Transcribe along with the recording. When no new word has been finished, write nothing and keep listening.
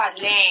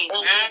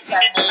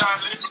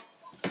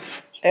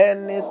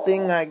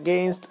anything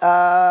against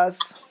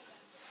us,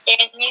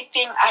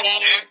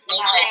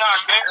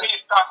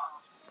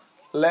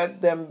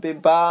 let them be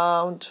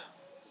bound.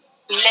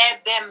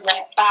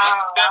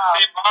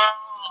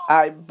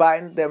 I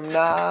bind them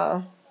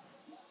now.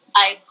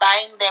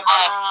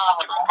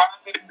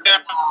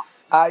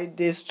 I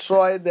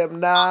destroy them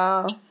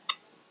now.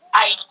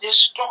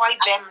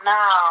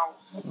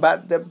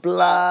 But the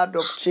blood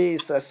of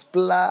Jesus,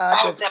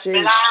 blood of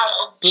Jesus,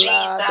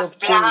 blood of Jesus,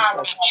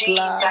 blood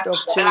of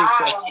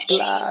Jesus,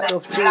 blood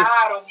of Jesus,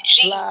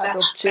 blood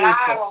of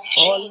Jesus,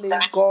 Holy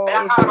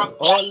Ghost,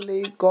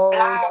 Holy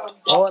Ghost,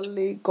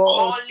 Holy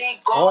Ghost,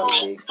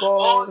 Holy Ghost, Holy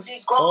Ghost,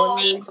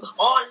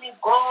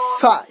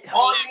 fire,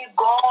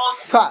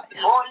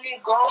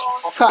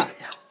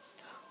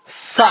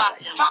 fire,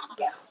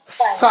 fire,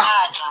 fire,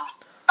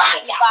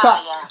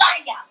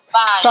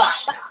 fire,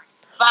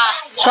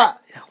 fire,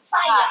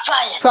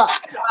 fire.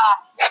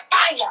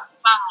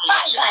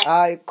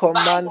 I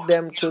command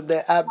them to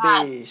the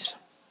abyss.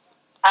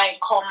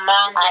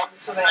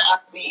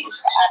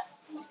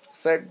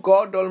 Say,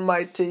 God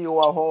Almighty, you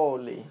are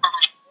holy.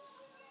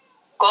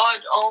 God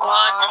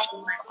Almighty,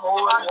 you are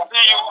holy.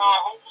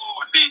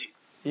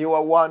 You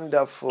are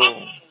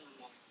wonderful.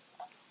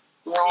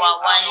 You are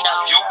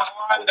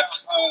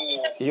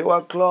wonderful. You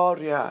are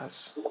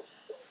glorious.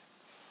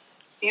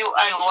 You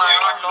are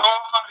glorious.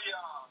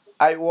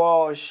 I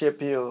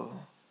worship you.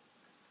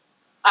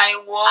 I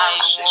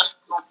worship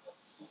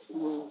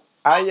you.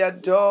 I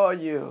adore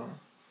you.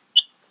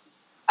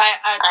 I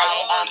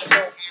adore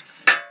you.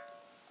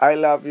 I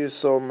love you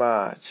so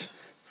much.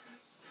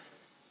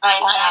 I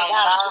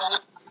love you.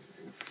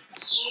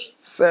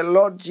 Say,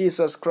 Lord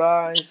Jesus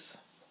Christ.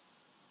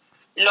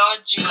 Lord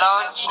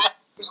Jesus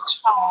Christ.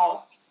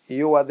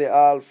 You are the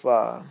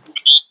Alpha.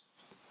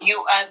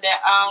 You are the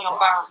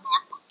Alpha.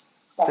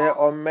 The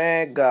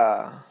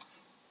Omega.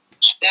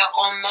 The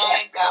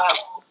Omega.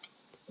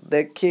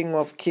 The King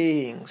of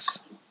Kings.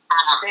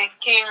 The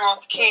King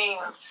of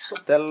Kings.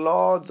 The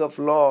Lords of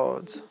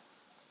Lords.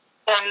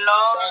 The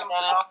Lord of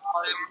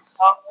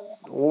Lords.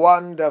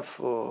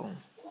 Wonderful.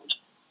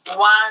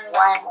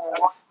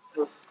 Wonderful.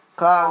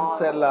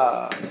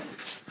 Counselor.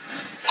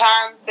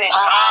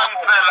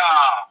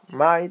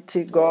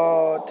 Mighty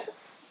God.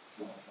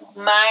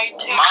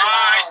 Mighty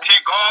God.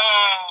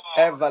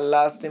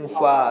 Everlasting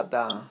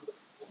Father.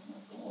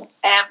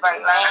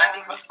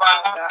 Everlasting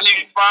Father.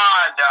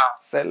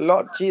 Say,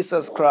 Lord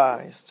Jesus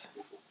Christ.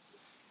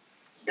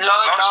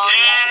 Lord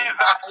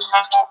Jesus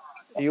Christ.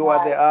 You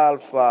are the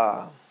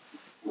Alpha.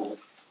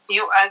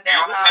 You are the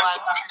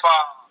Alpha.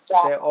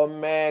 The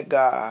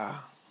Omega.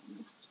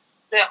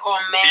 The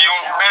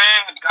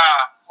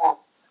Omega.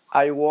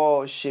 I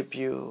worship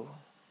you.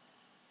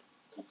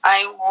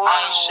 I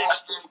worship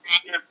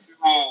you.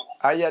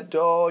 I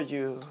adore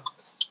you.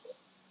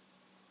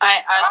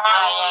 I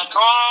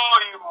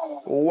adore you.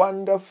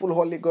 Wonderful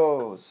Holy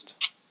Ghost.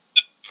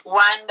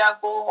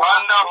 Wonderful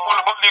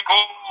Holy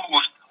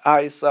Ghost.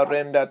 I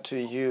surrender to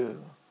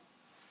you.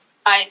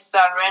 I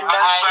surrender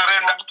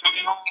to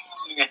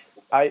you.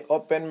 I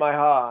open my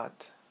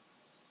heart.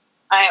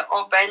 I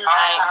open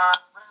my heart.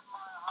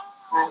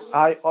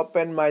 I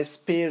open my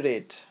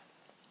spirit.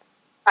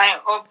 I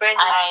open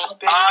my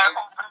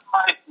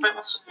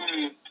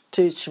spirit.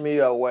 Teach me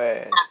your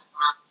word.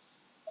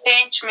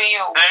 Teach me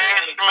your word.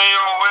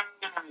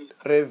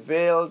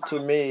 Reveal to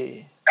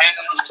me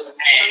Reveal to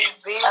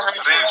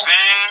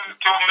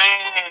me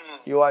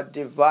your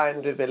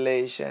divine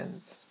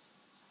revelations.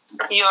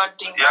 your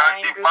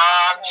divine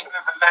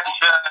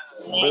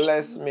revelation.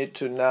 Bless me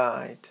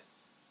tonight.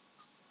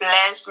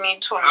 Bless me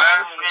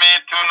tonight.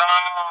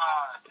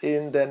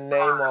 In the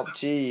name of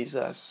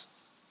Jesus.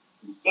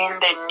 In the name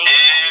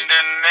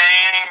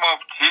of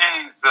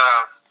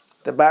Jesus.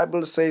 The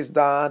Bible says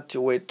that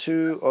where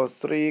 2 or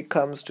 3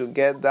 comes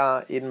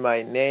together in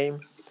my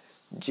name,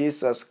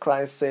 Jesus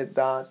Christ said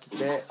that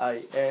there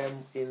I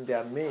am in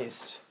their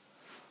midst.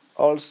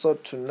 Also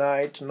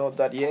tonight, know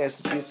that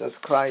yes, Jesus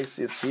Christ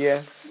is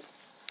here.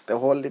 The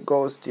Holy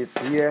Ghost is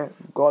here.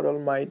 God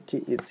Almighty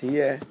is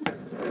here.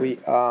 We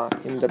are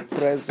in the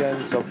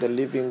presence of the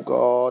living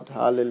God.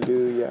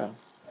 Hallelujah.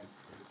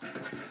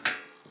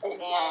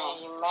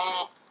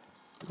 Amen.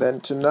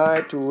 Then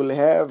tonight we will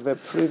have a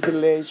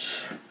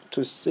privilege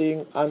to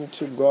sing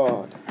unto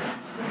God.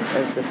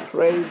 As the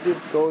praises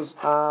goes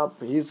up,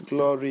 His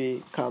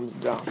glory comes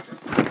down.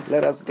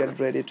 Let us get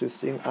ready to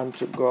sing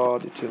unto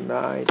God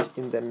tonight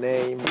in the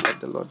name of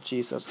the Lord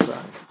Jesus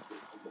Christ.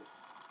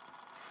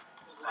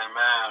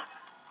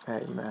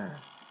 Amen. Amen.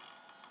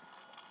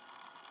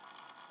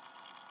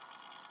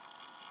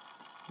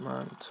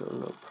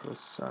 Mantolo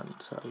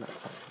prosanta la.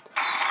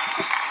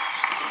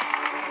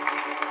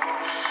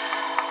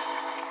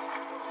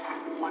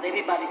 I want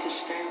everybody to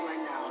stand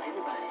right now.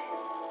 Everybody.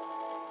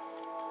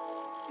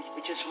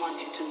 We just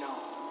want you to know.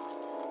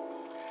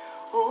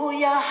 Oh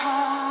yeah.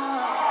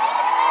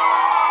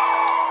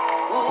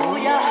 Oh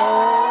yeah.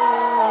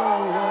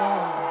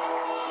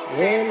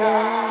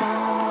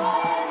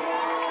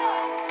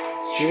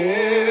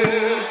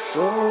 Jesus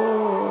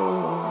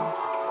soul.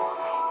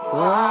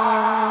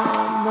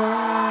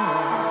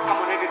 Come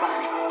on,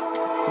 everybody.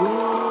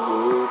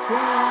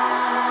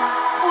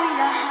 Oh,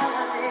 yeah,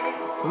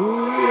 hallelujah.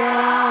 Oh,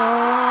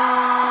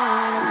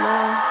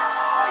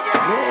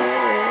 yes.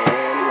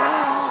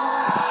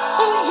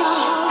 Oh,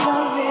 yeah,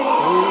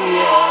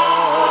 hallelujah.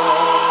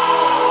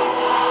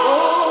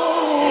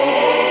 Oh,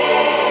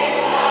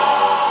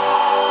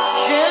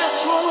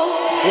 yes,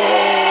 oh,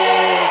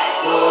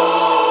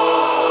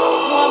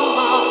 one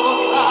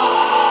more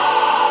time.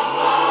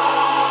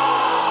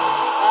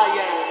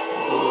 Yeah.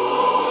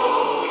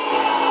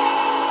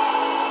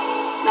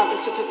 Now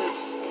listen to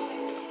this.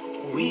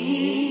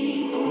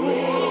 We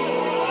praise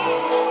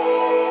your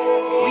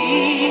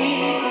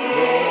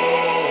yes.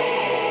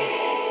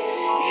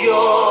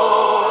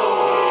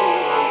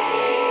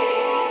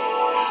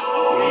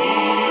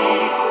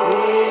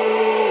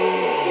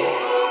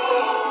 Yes.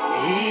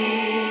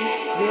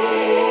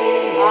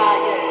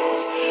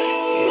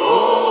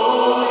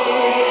 Your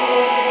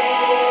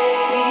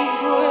we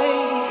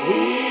praise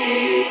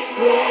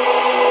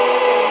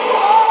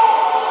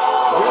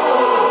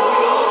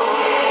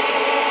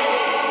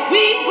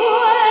we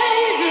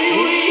praise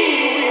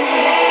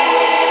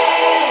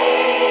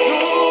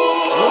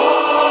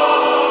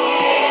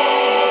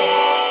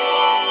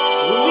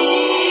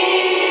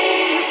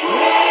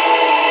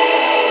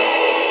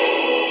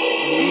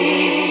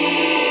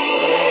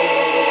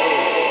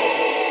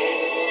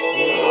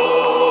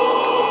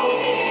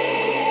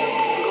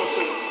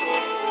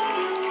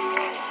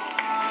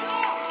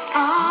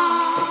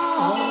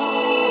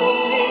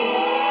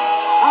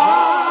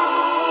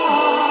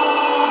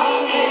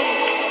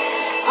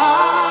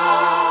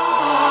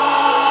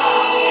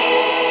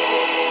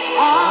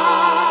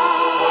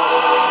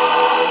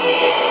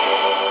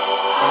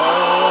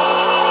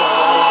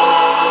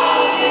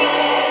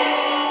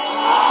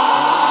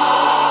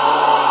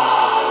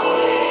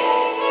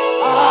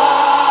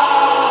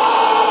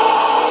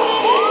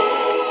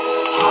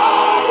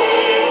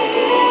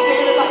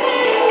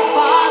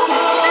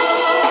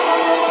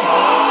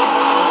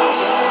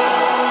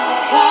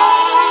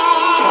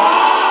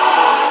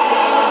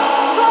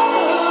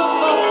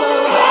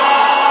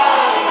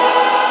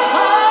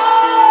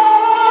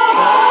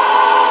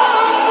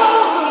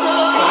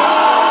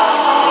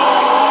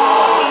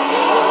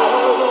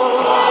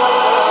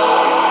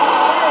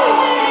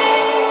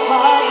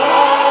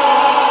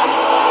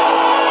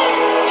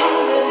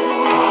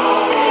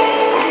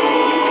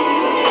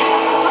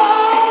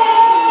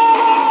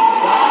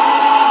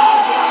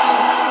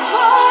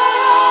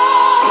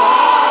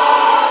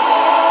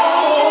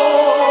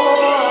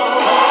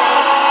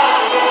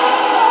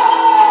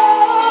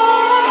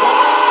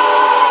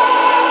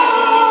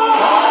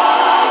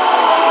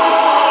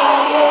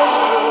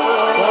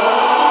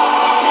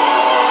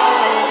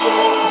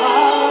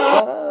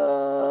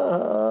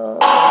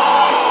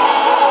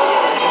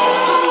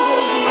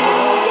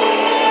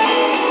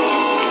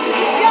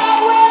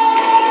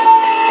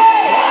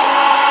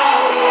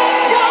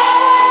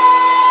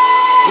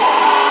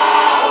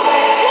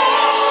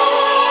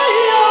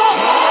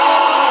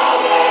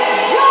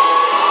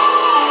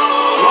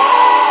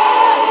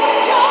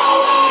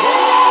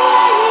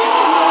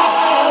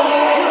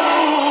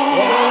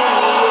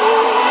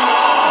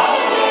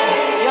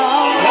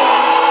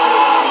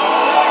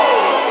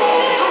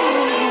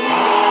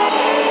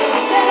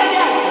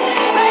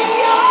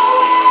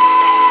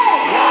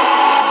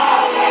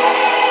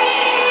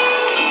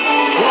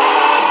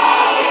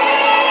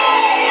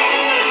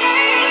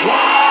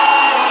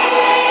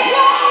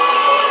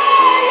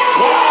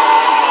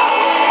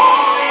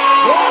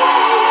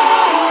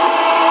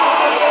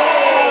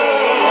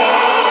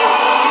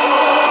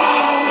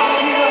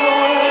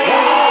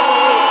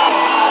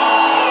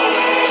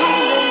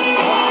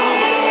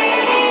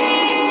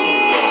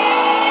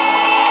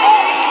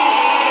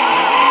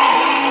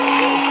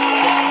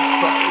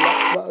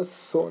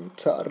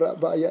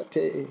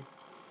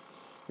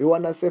We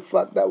want to say,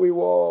 Father, we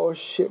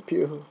worship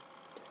you.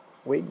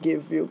 We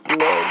give you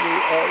glory,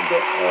 all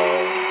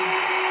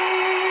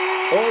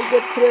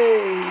the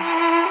praise,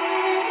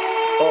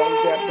 all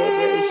the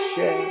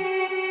adoration.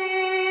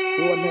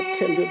 We want to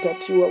tell you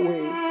that you are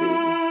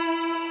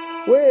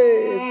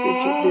worthy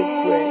to be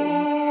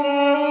praised,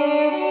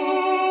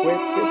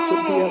 worthy to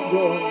be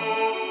adored,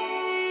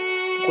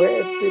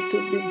 worthy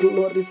to be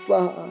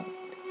glorified.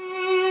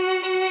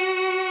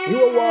 You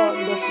are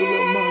wonderful,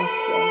 O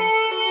Master.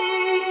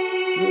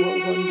 You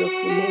are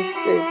wonderful, O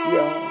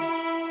Savior.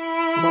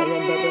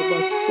 Mayandaraba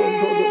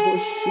Sondorobo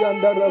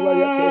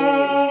Shandarabayate.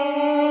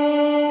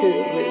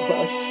 Kereba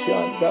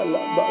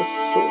Shandalaba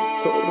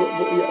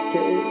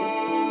Sotoroboyate.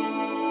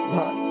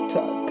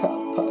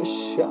 Matakapa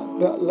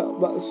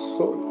Shandalaba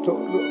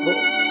Sotorobo.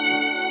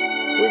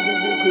 We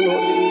give you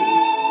glory.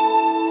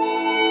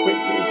 We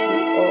give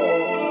you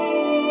all.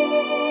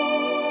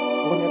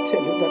 I want to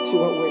tell you that you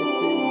are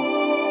worthy.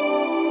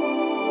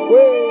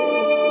 Worthy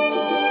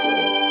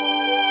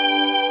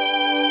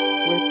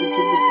to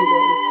be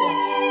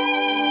glorified.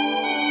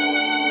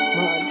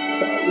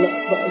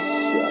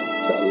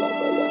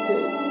 Mantalabashatalabayate.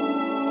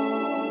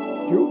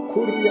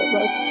 Yukuria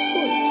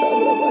basota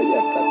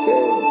rabayakate.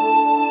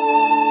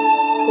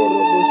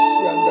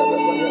 Korobushianda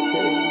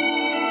rabayate.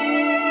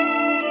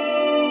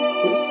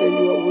 We say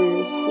you are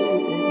worthy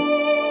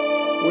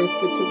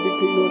to be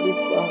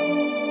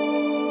glorified.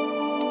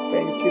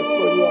 Thank you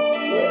for your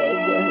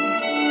presence.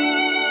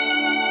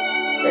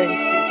 Thank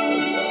you for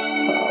your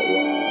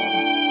power.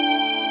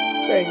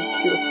 Thank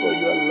you for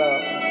your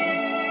love.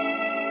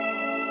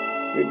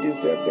 You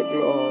deserve the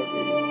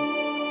glory,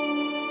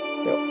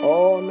 the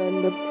honor and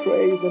the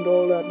praise and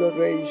all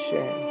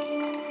adoration.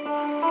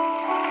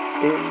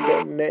 In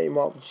the name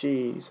of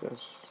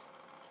Jesus.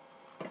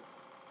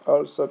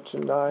 Also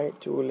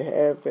tonight we will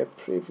have a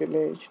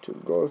privilege to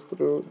go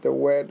through the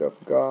Word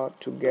of God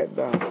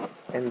together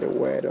and the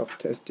word of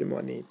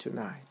testimony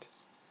tonight.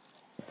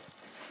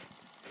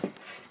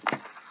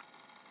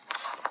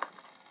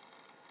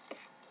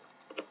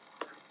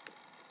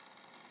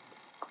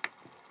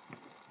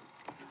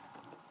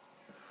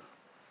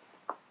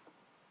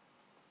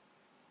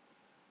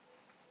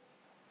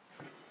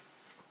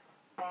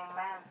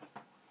 Amen.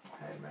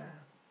 Amen.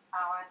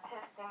 Our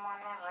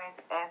testimony reads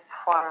as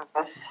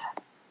follows.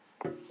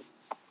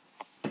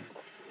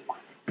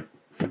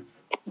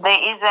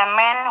 There is a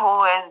man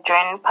who has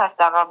joined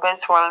Pastor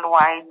Robert's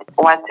worldwide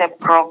WhatsApp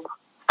group.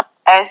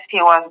 As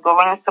he was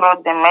going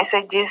through the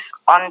messages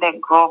on the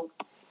group,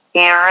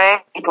 he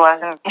read it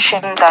was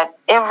mentioned that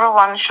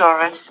everyone should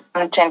read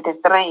Psalm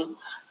 23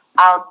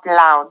 out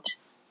loud.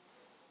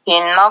 He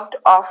knocked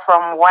off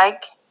from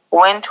work,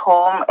 went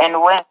home,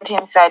 and went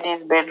inside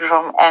his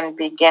bedroom and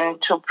began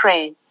to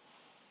pray.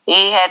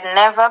 He had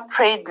never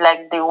prayed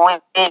like the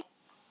way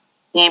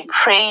he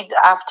prayed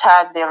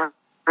after the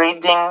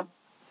reading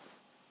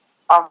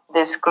of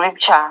the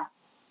scripture.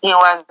 He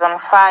was on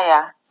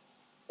fire.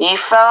 He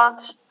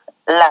felt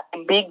like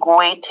a big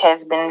weight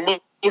has been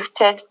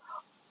lifted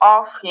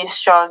off his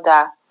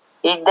shoulder.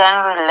 He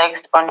then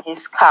relaxed on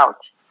his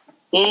couch.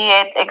 He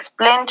had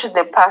explained to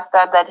the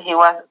pastor that he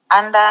was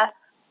under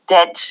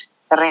debt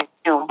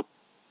review,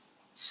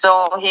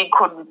 so he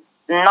could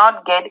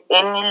not get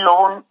any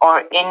loan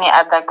or any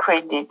other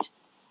credit.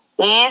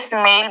 His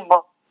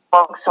mailbox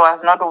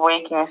was not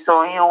working,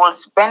 so he would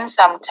spend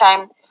some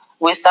time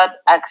without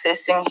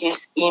accessing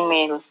his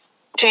emails.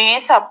 To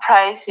his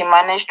surprise, he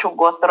managed to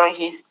go through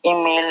his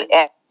email,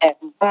 and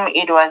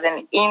it was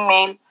an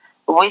email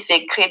with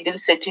a credit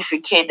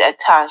certificate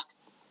attached.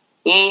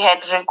 He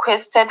had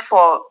requested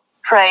for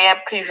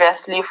prayer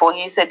previously for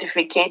his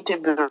certificate to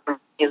be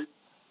released.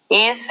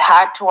 His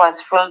heart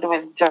was filled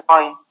with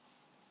joy.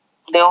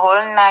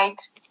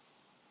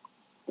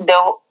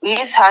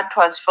 His heart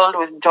was filled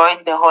with joy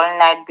the whole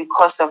night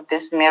because of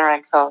this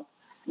miracle.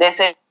 The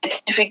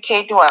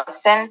certificate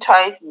was sent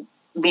twice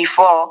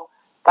before,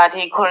 but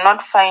he could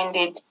not find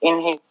it in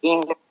his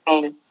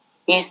email.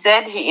 He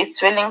said he is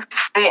feeling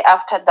free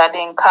after that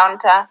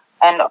encounter,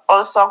 and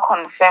also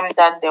confirmed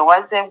that the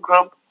WhatsApp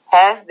group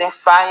has the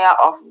fire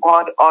of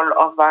God all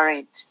over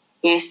it.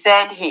 He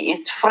said he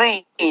is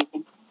free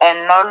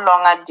and no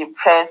longer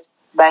depressed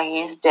by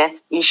his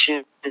death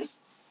issues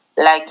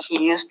like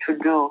he used to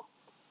do.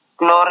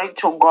 Glory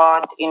to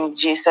God in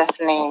Jesus'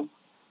 name.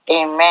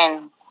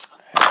 Amen.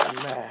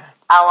 Amen.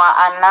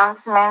 Our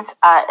announcements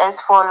are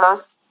as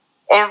follows.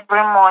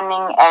 Every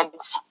morning at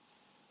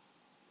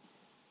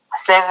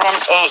 7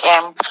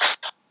 a.m.,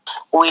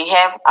 we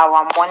have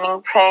our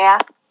morning prayer,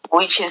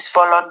 which is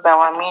followed by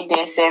our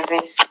midday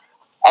service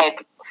at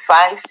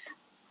 5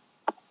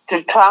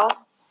 to 12.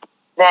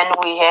 Then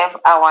we have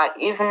our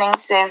evening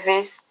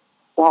service,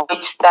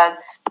 which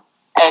starts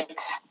at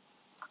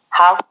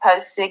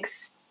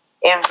 6:30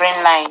 every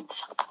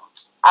night.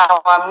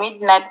 Our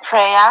midnight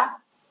prayer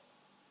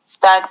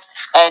starts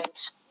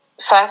at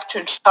 5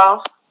 to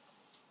 12.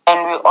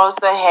 And we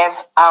also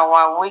have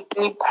our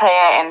weekly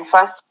prayer and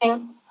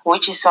fasting,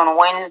 which is on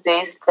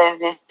Wednesdays,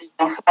 Thursdays,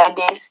 and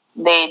Fridays.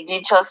 The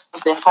details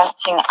of the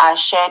fasting are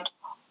shared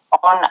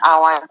on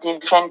our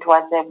different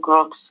WhatsApp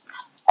groups.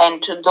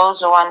 And to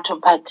those who want to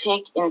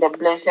partake in the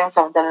blessings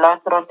of the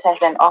Lord through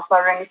tithe and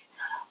offerings,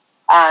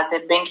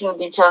 the banking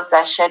details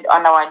are shared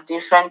on our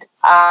different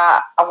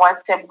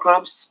WhatsApp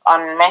groups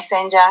on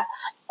Messenger,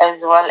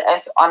 as well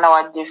as on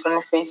our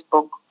different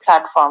Facebook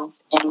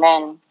platforms.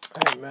 Amen.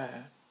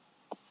 Amen.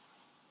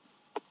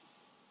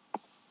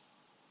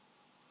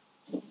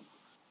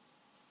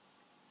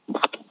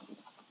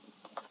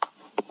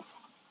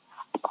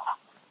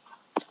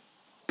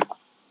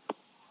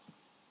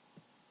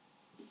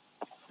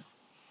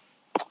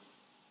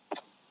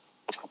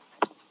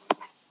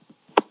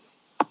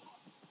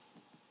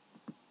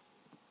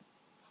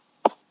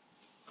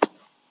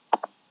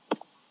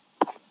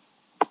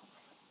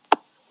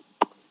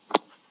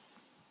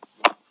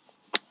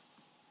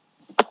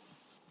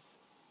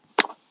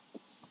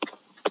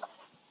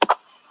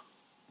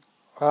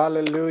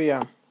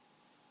 Hallelujah.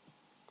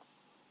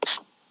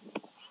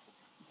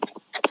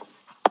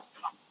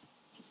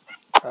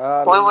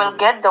 We will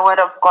get the word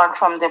of God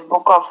from the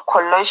book of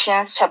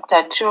Colossians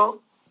chapter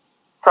 2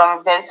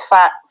 from verse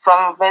 4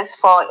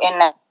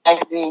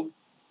 NIV.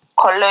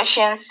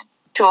 Colossians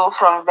 42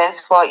 from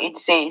verse 4, it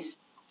says,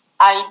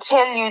 I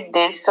tell you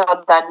this so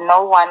that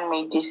no one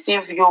may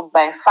deceive you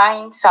by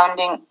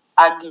fine-sounding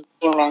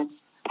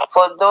arguments.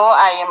 For though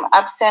I am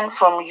absent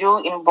from you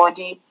in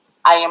body,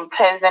 I am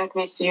present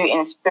with you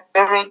in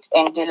spirit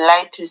and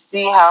delight to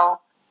see how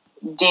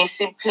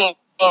disciplined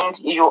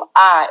you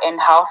are and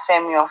how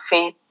firm your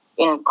faith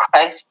in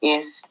Christ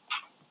is.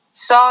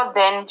 So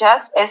then,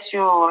 just as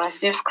you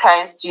receive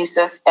Christ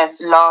Jesus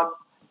as Lord,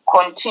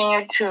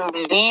 continue to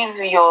live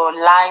your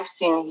lives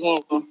in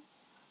Him,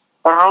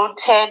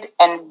 rooted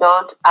and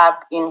built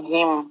up in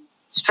Him,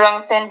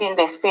 strengthened in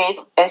the faith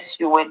as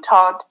you were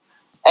taught,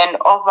 and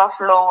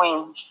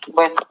overflowing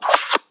with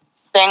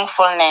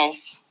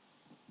thankfulness.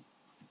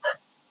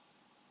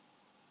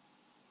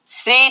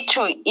 See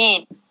to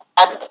it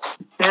that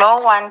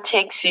no one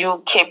takes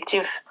you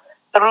captive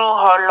through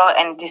hollow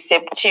and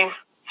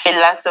deceptive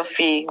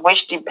philosophy,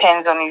 which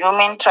depends on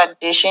human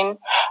tradition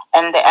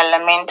and the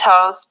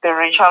elemental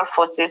spiritual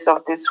forces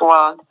of this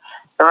world,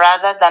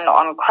 rather than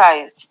on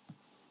Christ.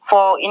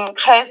 For in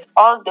Christ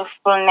all the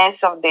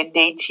fullness of the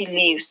deity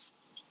lives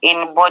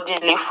in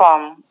bodily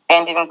form,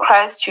 and in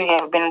Christ you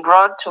have been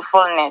brought to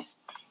fullness.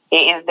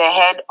 He is the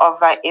head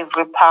over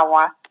every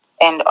power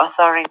and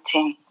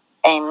authority.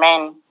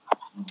 Amen.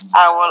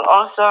 I will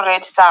also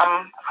read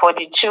Psalm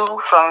 42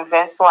 from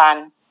verse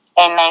 1,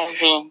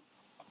 NIV.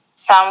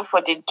 Psalm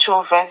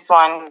 42 verse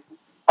 1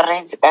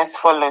 reads as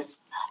follows.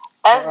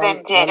 As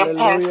the deer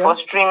pants for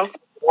streams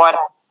of water.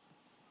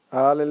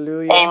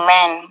 Hallelujah.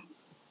 Amen.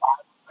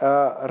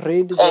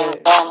 Read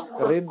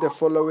the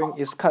following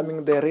is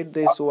coming there. Read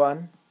this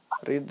one.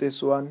 Read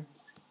this one.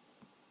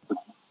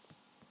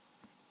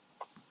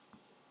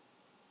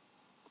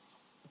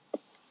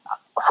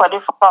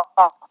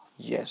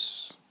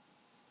 Yes.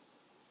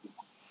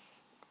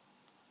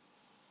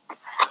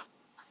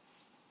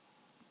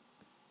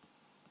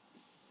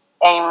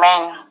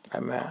 Amen.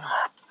 Amen.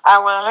 I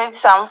will read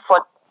Psalm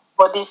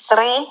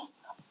 43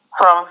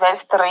 from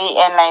verse 3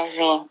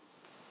 NIV.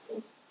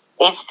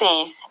 It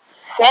says,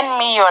 send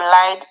me your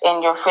light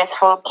and your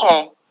faithful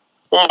care.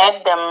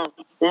 Let them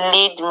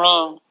lead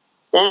me.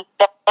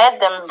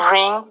 Let them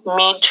bring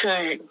me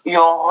to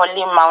your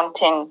holy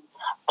mountain,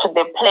 to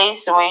the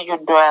place where you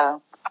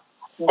dwell.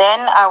 Then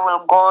I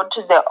will go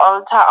to the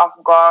altar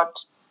of God,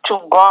 to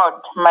God,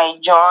 my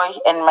joy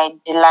and my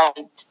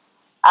delight.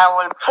 I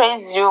will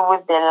praise you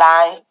with the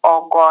lyre,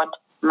 O God,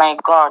 my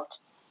God.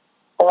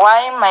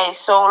 Why, my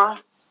soul,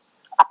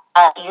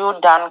 are you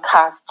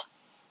downcast?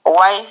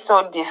 Why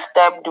so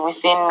disturbed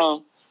within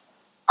me?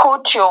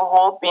 Put your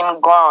hope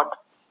in God,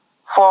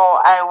 for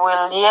I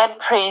will yet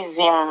praise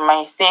Him,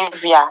 my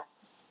Savior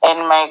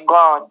and my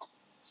God.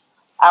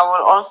 I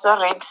will also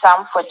read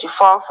Psalm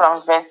 44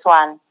 from verse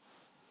 1.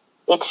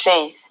 It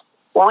says,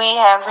 we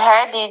have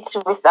heard it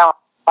with our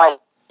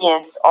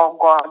ears, O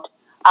God.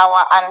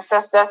 Our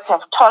ancestors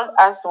have told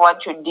us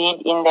what you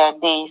did in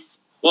days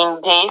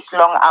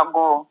long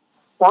ago.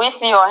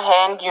 With your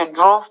hand you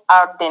drove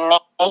out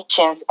the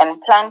nations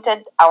and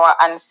planted our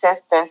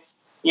ancestors.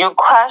 You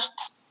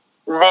crushed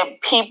the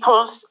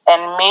peoples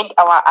and made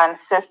our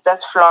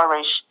ancestors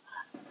flourish.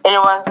 It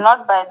was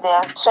not by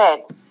their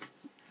thread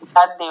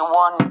that they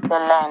won the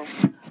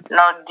land,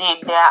 nor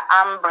did their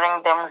arm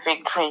bring them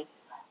victory.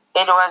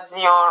 It was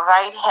your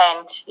right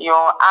hand,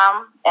 your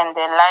arm, and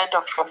the light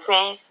of your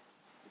face,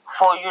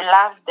 for you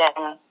loved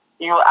them.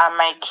 You are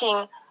my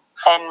King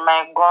and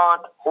my God,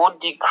 who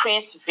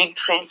decrees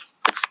victories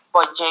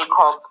for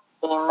Jacob.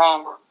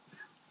 Amen.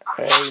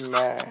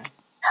 Amen.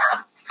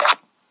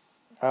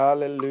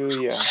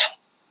 Hallelujah.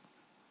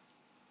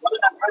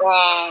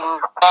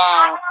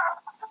 Amen.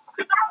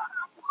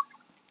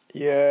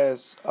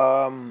 Yes,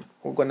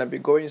 we're going to be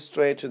going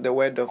straight to the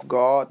Word of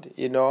God.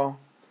 You know,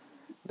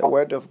 the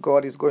Word of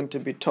God is going to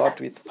be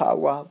taught with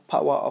power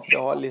of the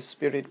Holy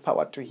Spirit,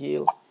 power to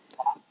heal,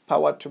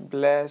 power to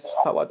bless,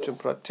 power to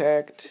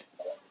protect,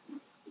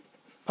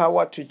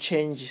 power to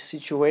change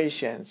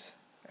situations.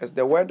 As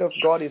the Word of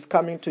God is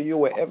coming to you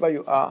wherever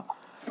you are,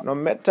 no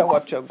matter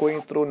what you're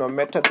going through, no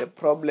matter the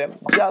problem,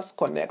 just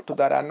connect to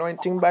that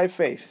anointing by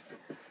faith.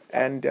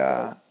 And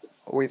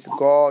with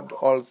God,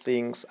 all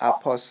things are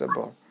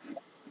possible.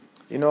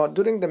 You know,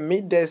 during the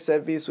midday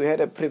service, we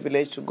had a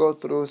privilege to go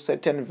through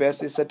certain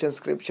verses, certain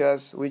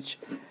scriptures, which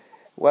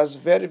was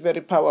very, very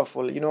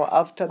powerful. You know,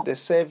 after the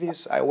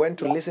service, I went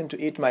to listen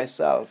to it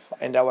myself,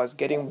 and I was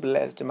getting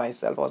blessed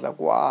myself. I was like,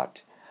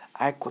 what?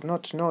 I could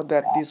not know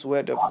that this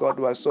word of God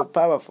was so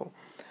powerful.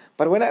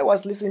 But when I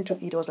was listening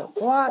to it, I was like,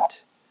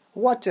 what?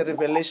 What a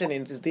revelation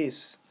is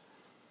this?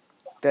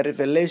 The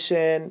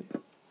revelation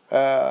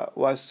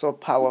was so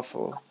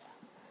powerful.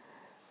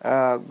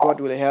 God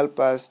will help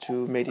us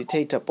to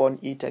meditate upon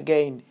it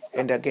again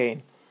and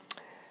again.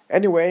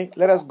 Anyway,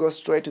 let us go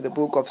straight to the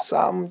book of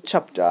Psalm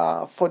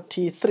chapter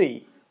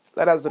 43.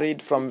 Let us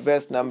read from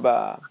verse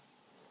number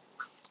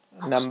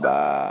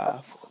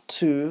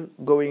 2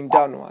 going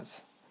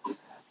downwards.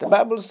 The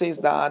Bible says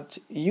that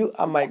you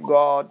are my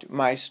God,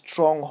 my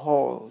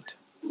stronghold.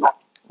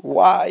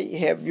 Why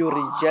have you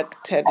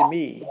rejected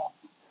me?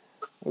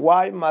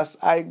 Why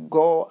must I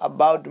go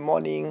about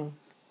mourning,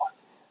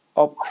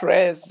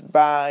 oppressed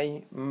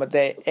by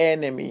the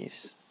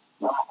enemies?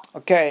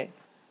 Okay,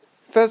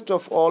 first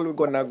of all, we're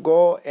going to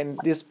go in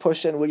this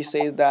portion which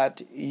says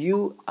that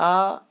you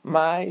are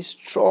my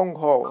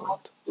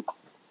stronghold.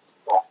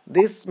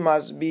 This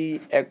must be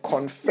a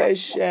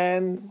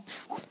confession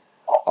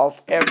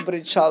of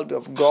every child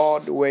of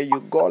God, where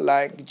you go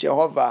like,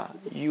 Jehovah,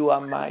 you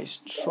are my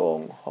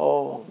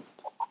stronghold.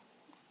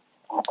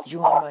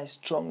 You are my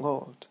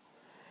stronghold.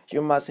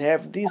 You must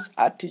have this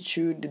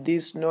attitude,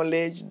 this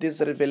knowledge,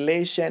 this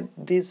revelation,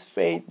 this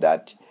faith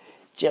that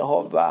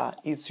Jehovah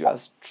is your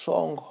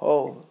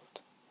stronghold.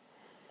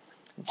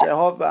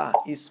 Jehovah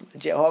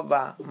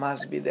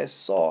must be the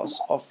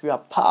source of your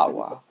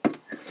power.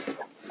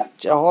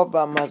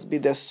 Jehovah must be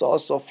the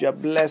source of your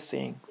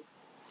blessing.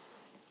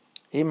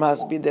 He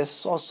must be the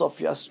source of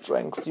your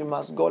strength. You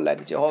must go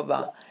like,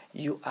 Jehovah,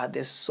 you are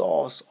the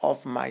source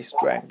of my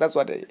strength. That's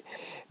what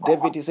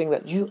David is saying,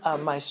 that you are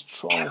my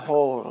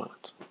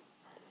stronghold.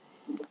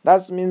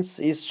 That means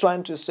he's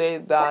trying to say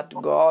that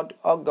God,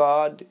 oh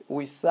God,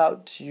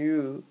 without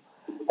you,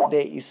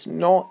 there is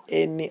no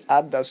any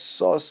other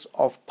source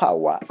of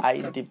power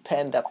I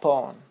depend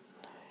upon.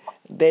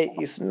 There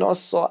is no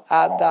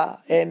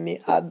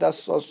any other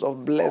source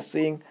of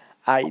blessing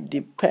I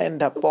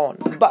depend upon.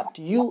 But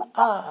you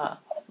are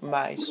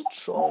my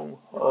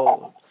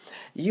stronghold.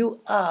 You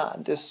are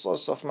the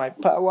source of my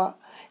power.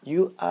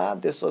 You are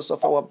the source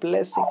of our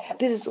blessing.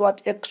 This is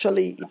what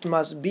actually it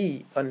must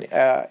be on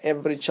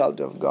every child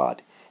of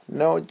God.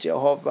 Know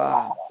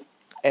Jehovah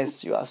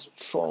as your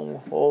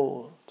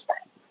stronghold.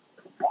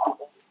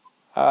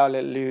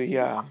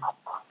 Hallelujah.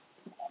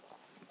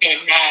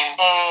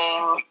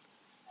 Amen.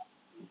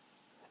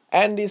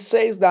 And he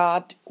says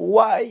that,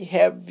 why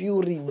have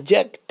you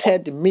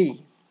rejected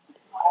me?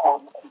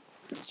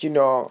 You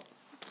know,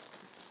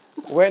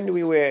 when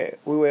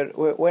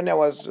when I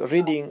was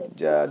reading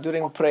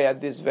during prayer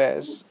this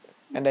verse,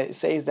 and it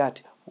says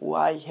that,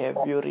 why have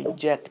you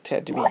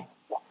rejected me?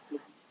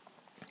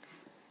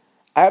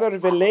 I had a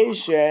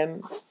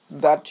revelation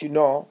that,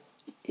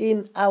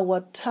 in our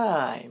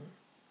time,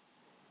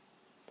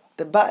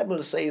 the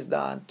Bible says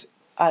that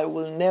I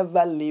will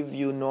never leave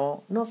you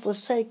nor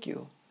forsake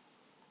you.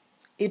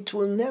 It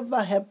will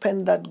never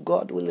happen that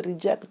God will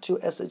reject you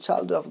as a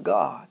child of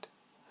God.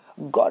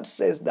 God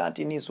says that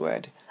in His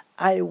Word.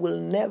 I will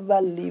never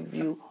leave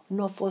you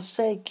nor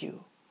forsake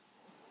you.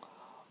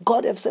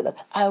 God has said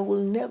that I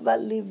will never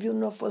leave you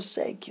nor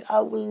forsake you.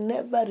 I will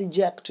never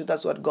reject you.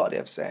 That's what God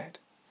has said.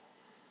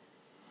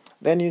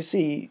 Then you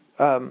see,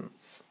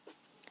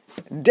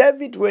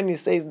 David, when he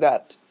says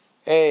that,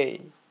 hey,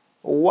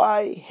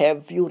 why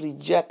have you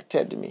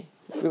rejected me?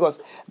 Because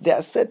there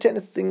are certain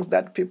things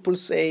that people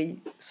say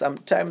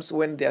sometimes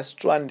when they are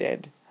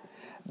stranded.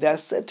 There are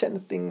certain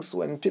things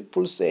when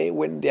people say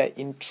when they are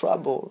in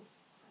trouble.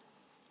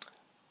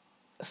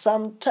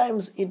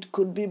 Sometimes it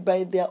could be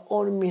by their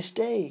own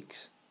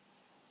mistakes.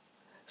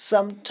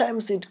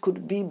 Sometimes it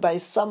could be by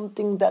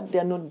something that they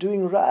are not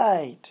doing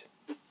right.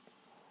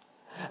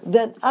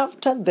 Then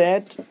after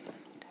that,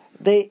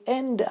 they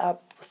end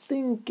up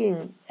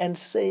thinking and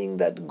saying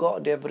that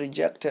God have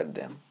rejected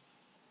them.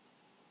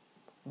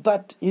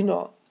 But,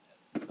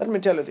 let me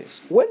tell you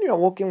this. When you are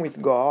walking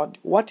with God,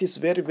 what is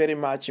very, very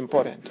much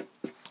important,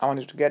 I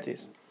want you to get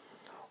this.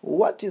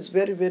 What is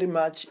very, very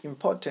much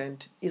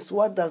important is,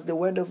 what does the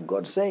Word of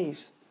God say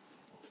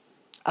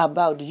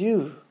about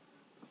you?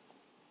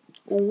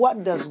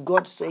 What does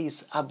God say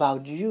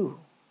about you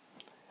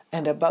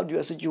and about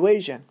your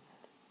situation?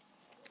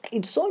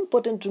 It's so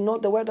important to know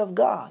the Word of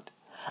God.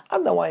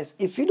 Otherwise,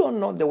 if you don't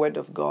know the Word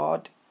of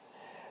God,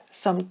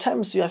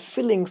 sometimes your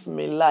feelings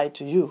may lie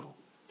to you.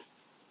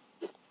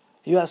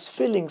 Your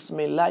feelings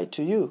may lie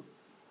to you.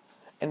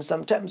 And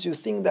sometimes you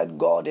think that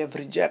God have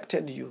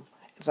rejected you.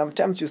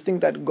 Sometimes you think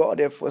that God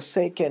have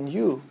forsaken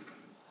you.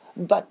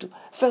 But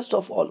first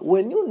of all,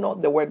 when you know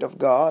the Word of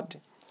God,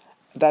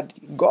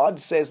 that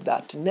God says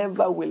that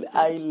never will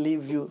I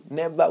leave you,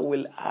 never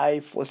will I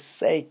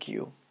forsake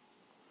you.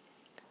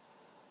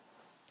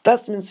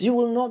 That means you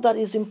will know that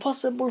it's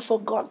impossible for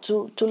God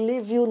to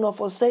leave you nor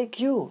forsake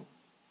you.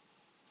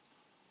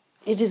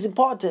 It is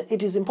important.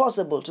 It is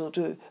impossible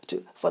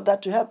for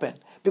that to happen,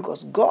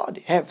 because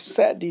God have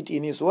said it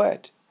in His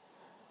Word.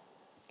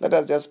 Let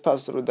us just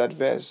pass through that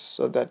verse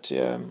so that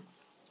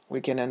we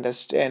can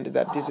understand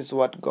that this is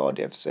what God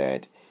have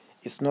said.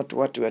 It's not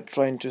what we are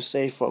trying to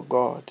say for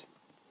God.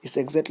 It's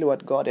exactly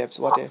what God have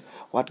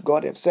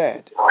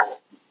said.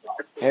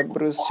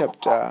 Hebrews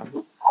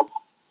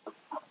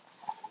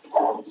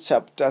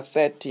chapter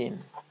 13,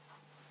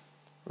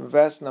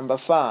 verse number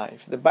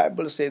 5. The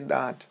Bible said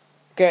that.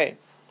 Okay.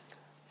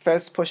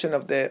 First portion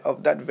of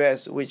that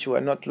verse, which we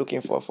are not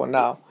looking for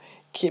now.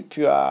 Keep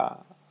your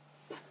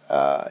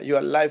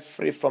life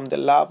free from the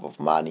love of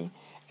money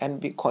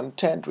and be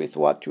content with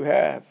what you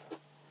have.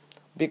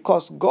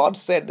 Because God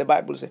said, the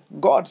Bible said,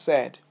 God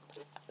said,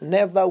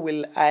 never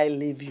will I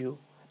leave you,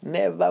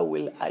 never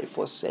will I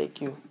forsake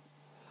you.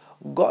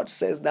 God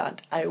says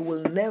that I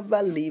will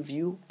never leave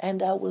you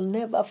and I will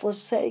never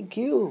forsake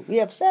you. He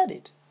have said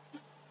it.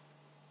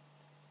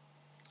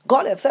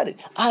 God have said it.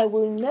 I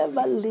will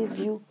never leave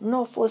you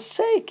nor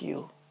forsake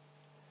you.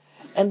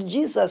 And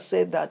Jesus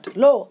said that,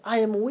 lo, I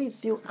am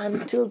with you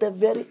until the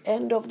very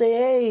end of the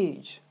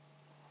age.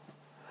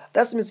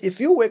 That means if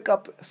you wake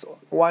up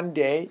one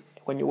day,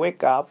 when you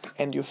wake up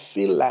and you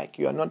feel like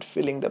you are not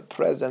feeling the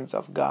presence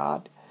of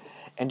God,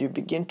 and you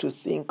begin to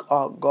think,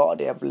 oh, God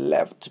have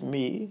left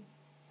me,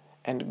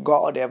 and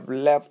God have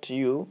left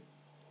you,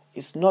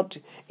 it's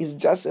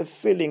just a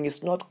feeling,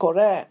 it's not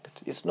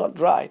correct, it's not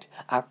right.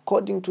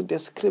 According to the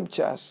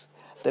scriptures,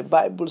 the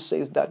Bible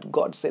says that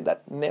God said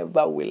that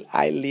never will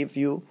I leave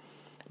you,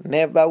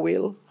 never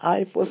will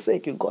I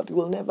forsake you. God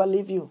will never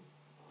leave you.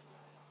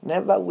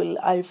 Never will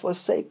I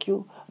forsake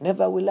you,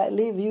 never will I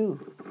leave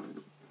you.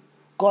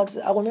 God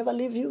said, I will never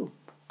leave you,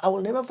 I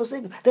will never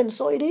forsake you. Then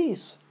so it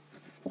is.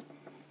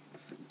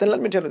 Then let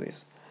me tell you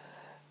this.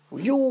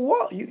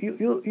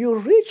 You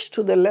reach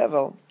to the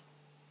level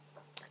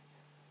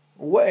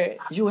where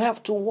you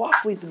have to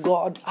walk with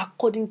God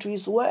according to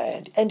His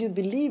word, and you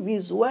believe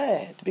His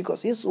word,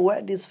 because His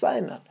word is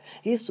final.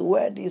 His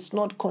word is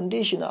not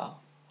conditional.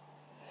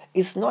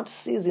 It's not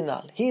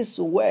seasonal. His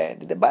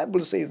word, the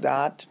Bible says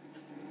that,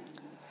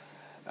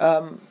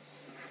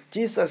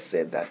 Jesus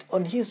said that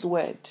on His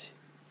word,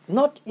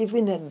 not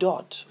even a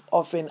dot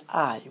of an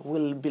eye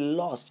will be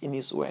lost in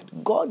His word.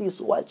 God is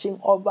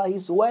watching over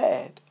His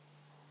word.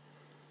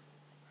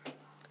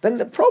 Then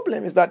the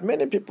problem is that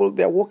many people,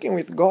 they're walking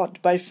with God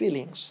by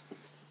feelings.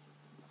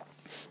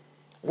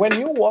 When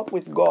you walk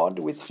with God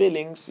with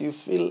feelings,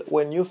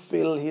 when you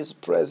feel His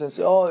presence,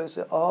 you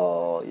say,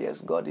 oh,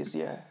 yes, God is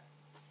here.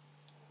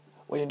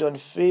 When you don't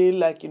feel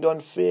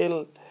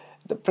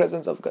the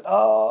presence of God,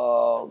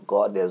 oh,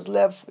 God has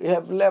left, you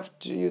have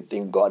left, you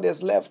think God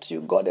has left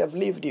you, God have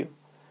left you.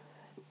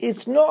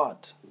 It's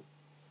not.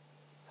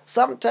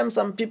 Sometimes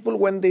some people,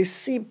 when they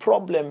see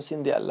problems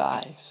in their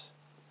lives,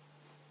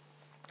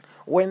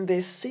 when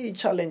they see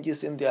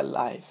challenges in their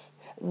life,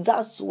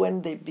 that's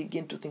when they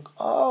begin to think,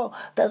 oh,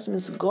 that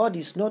means God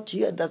is not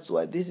here. That's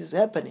why this is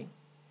happening.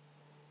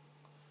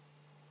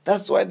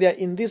 That's why they are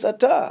in this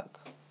attack.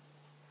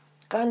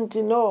 Can't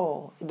you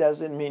know? It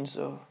doesn't mean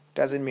so.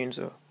 Doesn't mean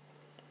so.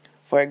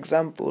 For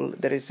example,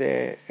 there is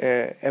a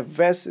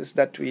verses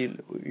that we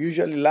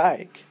usually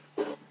like.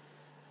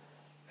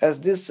 As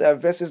these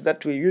verses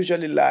that we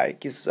usually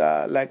like is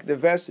like the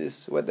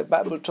verses where the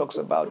Bible talks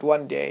about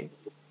one day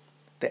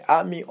the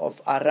army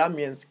of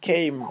Arameans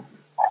came.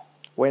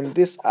 When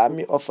this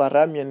army of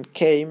Arameans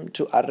came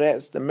to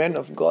arrest the man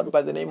of God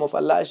by the name of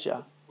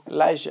Elijah.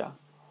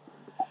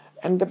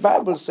 And the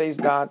Bible says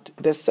that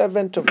the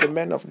servant of the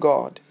man of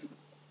God,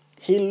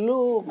 he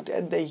looked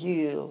at the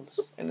hills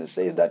and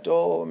said that,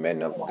 oh,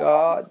 man of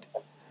God,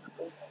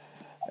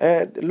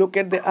 look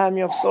at the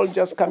army of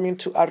soldiers coming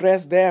to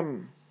arrest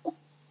them.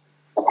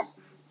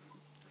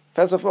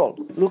 First of all,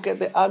 look at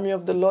the army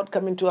of the Lord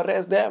coming to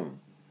arrest them.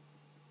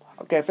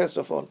 Okay, first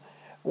of all,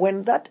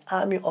 when that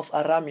army of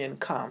Aramean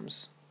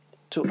comes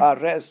to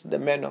arrest the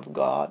man of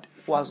God,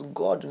 was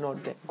God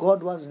not there?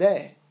 God was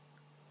there.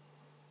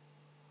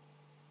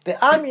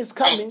 The army is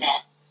coming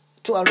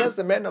to arrest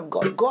the man of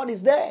God. God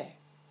is there.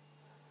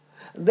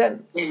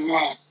 Then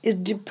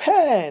it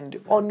depends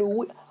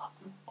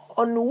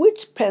on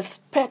which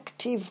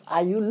perspective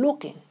are you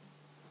looking.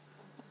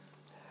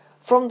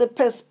 From the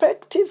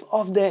perspective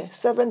of the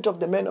servant of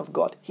the man of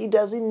God, he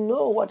doesn't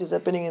know what is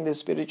happening in the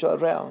spiritual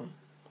realm.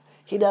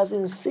 He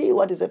doesn't see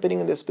what is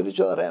happening in the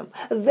spiritual realm.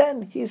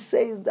 Then he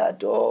says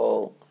that,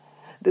 oh,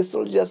 the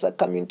soldiers are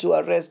coming to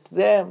arrest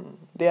them.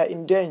 They are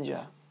in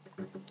danger.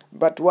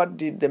 But what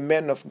did the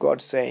man of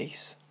God say?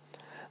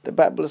 The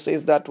Bible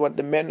says that what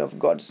the man of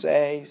God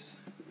says,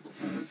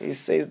 he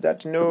says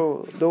that,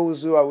 no,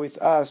 those who are with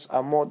us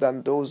are more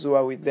than those who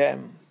are with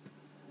them.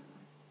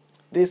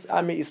 This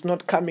army is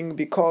not coming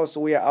because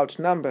we are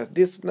outnumbered.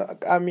 This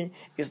army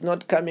is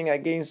not coming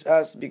against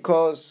us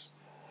because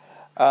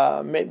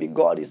maybe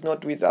God is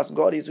not with us.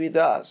 God is with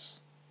us.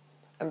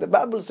 And the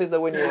Bible says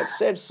that when he had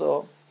said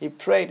so, he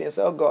prayed and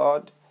said, oh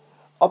God,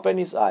 open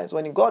his eyes.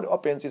 When God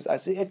opens his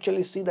eyes, he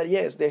actually see that,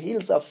 yes, the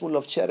hills are full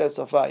of chariots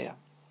of fire.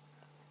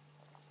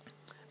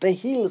 The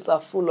hills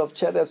are full of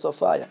chariots of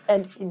fire.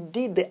 And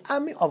indeed, the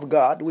army of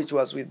God, which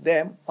was with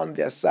them on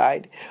their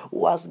side,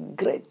 was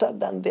greater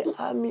than the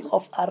army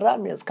of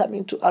Arameans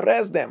coming to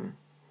arrest them.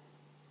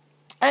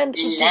 And it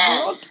is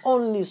not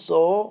only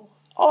so,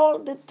 all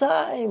the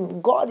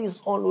time. God is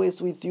always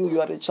with you.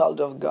 You are a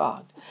child of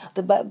God.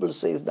 The Bible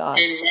says that.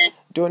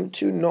 Don't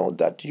you know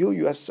that you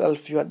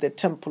yourself, you are the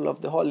temple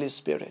of the Holy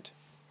Spirit?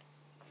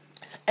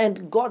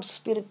 And God's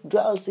Spirit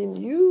dwells in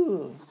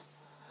you.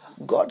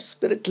 God's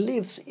Spirit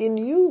lives in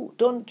you.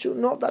 Don't you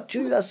know that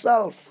you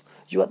yourself,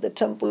 you are the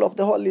temple of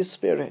the Holy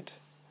Spirit?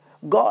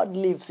 God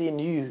lives in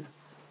you.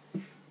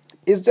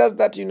 It's just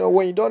that,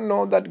 when you don't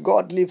know that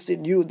God lives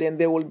in you, then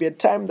there will be a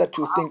time that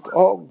you think,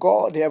 oh,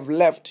 God have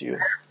left you.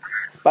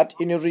 But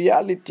in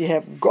reality,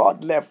 have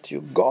God left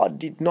you? God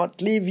did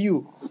not leave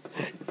you.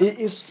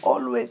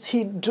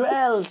 He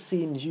dwells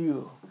in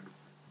you.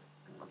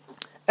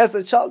 As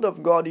a child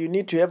of God, you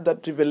need to have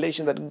that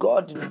revelation that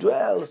God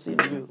dwells in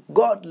you.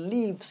 God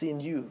lives in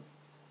you.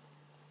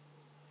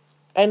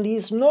 And He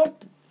is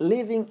not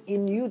living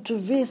in you to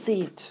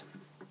visit.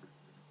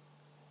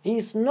 He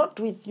is not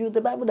with you.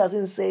 The Bible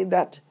doesn't say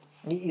that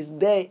He is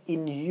there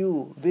in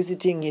you,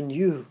 visiting in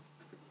you.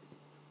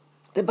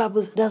 The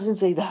Bible doesn't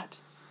say that.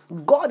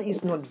 God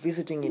is not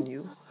visiting in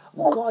you.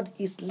 God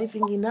is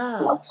living in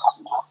us.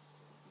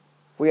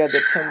 We are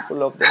the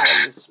temple of the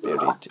Holy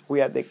Spirit.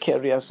 We are the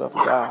carriers of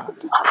God.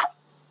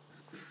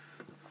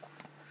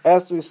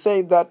 As we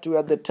say that we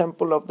are the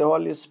temple of the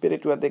Holy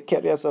Spirit, we are the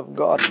carriers of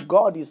God.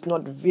 God is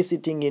not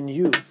visiting in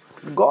you.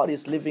 God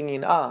is living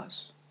in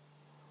us.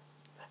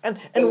 And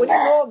when you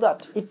know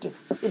that,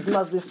 it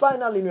must be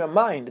final in your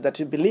mind that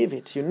you believe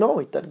it. You know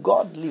it, that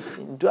God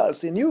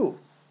dwells in you.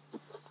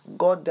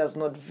 God does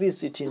not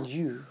visit in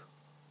you.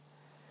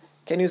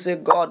 Can you say,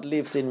 God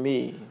lives in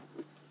me?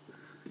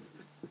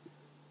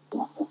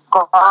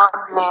 God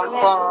lives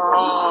in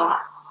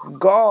me.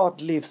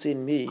 God lives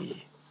in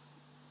me.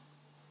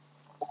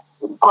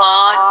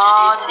 God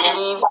lives in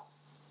me.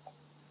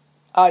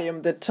 I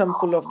am the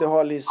temple of the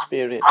Holy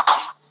Spirit.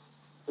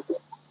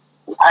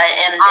 I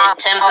am the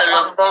temple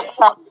of the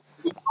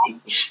Holy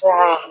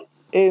Spirit.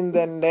 In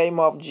the name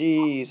of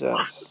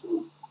Jesus.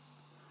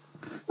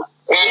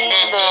 In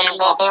the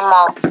name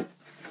of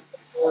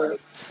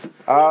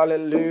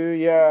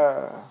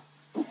Hallelujah.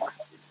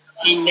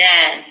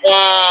 Amen.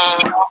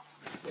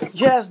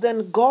 Yes,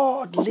 then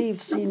God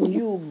lives in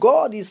you.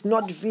 God is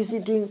not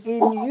visiting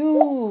in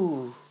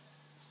you.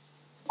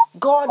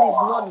 God is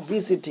not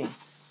visiting.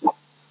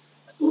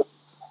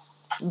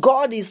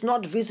 God is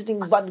not visiting,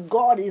 but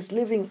God is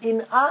living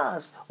in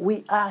us.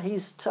 We are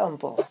His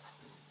temple.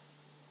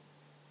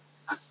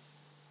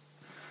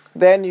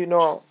 Then,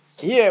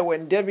 here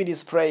when David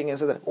is praying and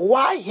says,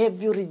 why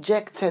have you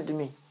rejected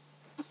me?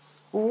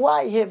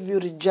 Why have you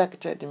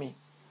rejected me?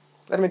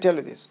 Let me tell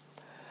you this.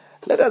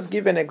 Let us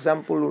give an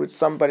example with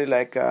somebody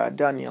like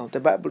Daniel. The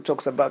Bible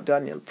talks about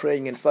Daniel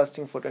praying and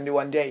fasting for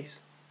 21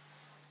 days.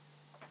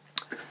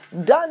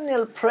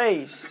 Daniel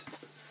prays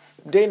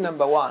day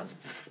number 1.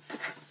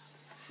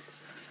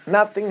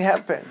 Nothing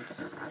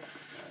happens.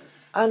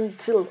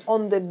 Until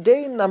on the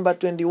day number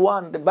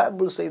 21, the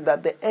Bible says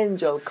that the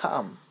angel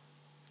come.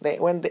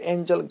 When the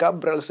angel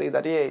Gabriel said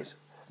that, yes,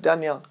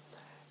 Daniel,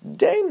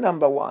 day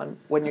number 1,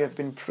 when you have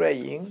been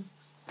praying,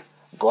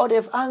 God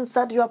have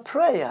answered your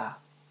prayer.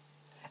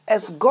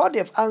 As God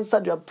have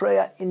answered your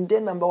prayer in day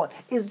number 1,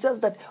 it's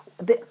just that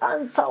the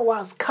answer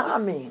was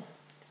coming.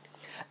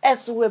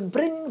 As we were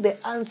bringing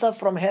the answer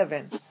from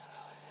heaven,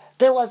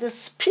 there was a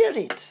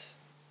spirit,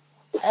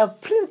 a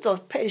prince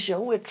of Persia,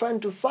 who were trying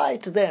to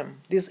fight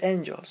them, these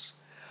angels,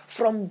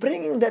 from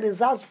bringing the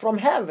results from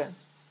heaven.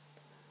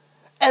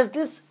 As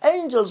these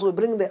angels will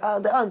bring the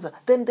answer,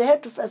 then they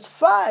had to first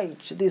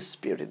fight this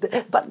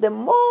spirit. But the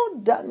more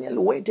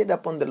Daniel waited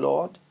upon the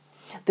Lord,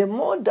 the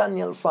more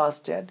Daniel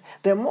fasted,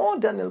 the more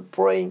Daniel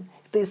praying,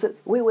 they said,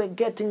 we were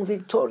getting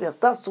victorious.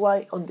 That's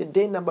why on the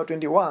day number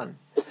 21,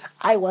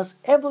 I was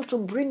able to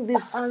bring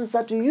this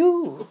answer to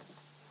you.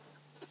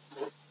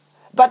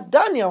 But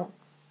Daniel,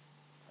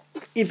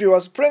 if he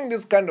was praying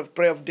this kind of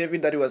prayer of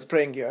David that he was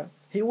praying here,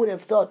 he would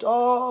have thought,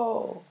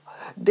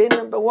 day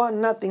number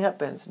 1, nothing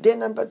happens. Day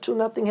number 2,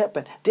 nothing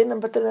happened. Day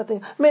number 3,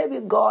 nothing. Maybe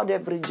God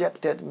have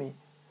rejected me.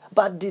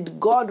 But did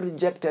God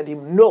reject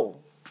him? No,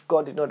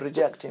 God did not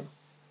reject him.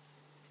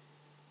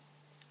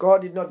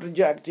 God did not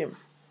reject him.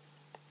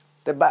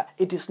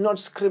 It is not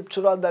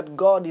scriptural that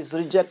God is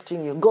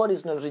rejecting you. God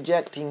is not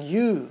rejecting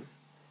you.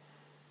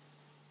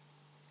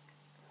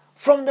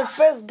 From the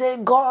first day,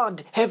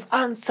 God have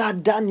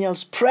answered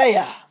Daniel's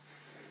prayer.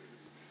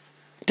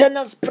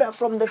 Daniel's prayer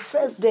from the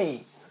first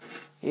day,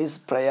 his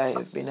prayer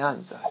has been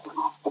answered.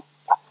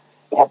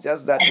 It's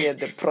just that here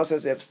the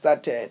process have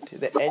started.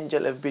 The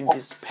angel have been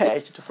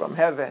dispatched from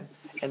heaven,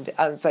 and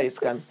the answer is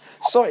coming.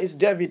 So is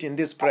David in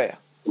this prayer.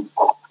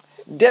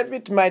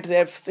 David might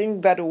have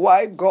think that,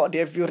 why God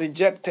have you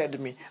rejected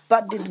me?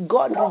 But did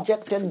God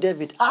reject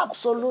David?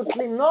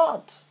 Absolutely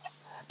not.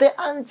 The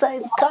answer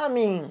is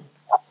coming.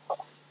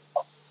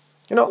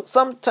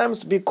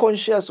 Sometimes be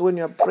conscious when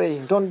you're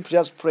praying. Don't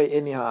just pray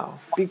anyhow.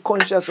 Be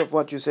conscious of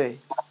what you say.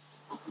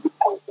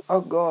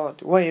 Oh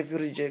God, why have you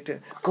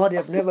rejected? God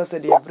have never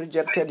said He have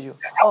rejected you.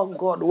 Oh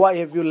God, why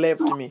have you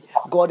left me?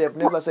 God have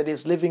never said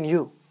He's leaving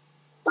you.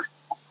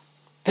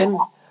 Then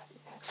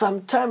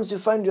sometimes you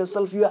find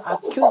yourself, you are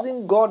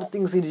accusing God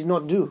things He did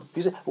not do.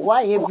 You say,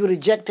 why have you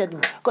rejected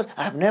me? God,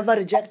 I have never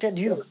rejected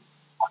you.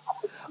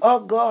 Oh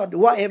God,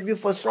 why have you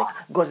forsaken?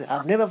 God, I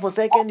have never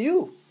forsaken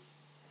you.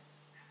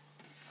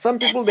 Some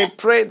people, they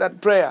pray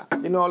that prayer. I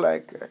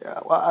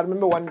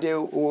remember one day I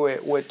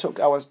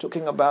was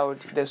talking about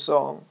the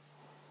song.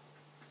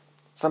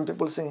 Some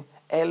people sing,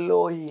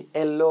 Eloi,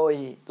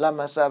 Eloi,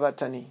 lama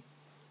sabachthani.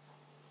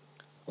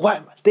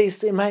 Why? They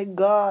say, my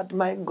God,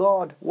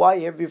 why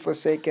have you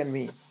forsaken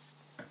me?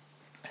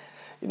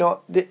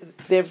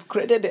 they've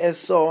created a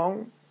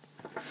song.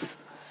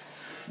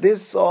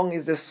 This song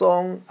is the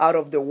song out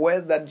of the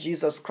words that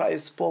Jesus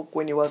Christ spoke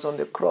when he was on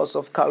the cross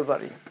of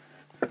Calvary.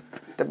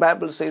 The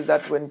Bible says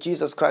that when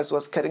Jesus Christ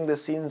was carrying the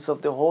sins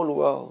of the whole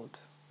world,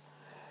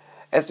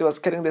 as he was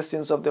carrying the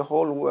sins of the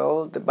whole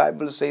world, the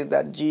Bible says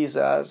that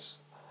Jesus,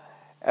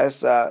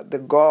 as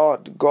the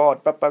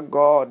God, Papa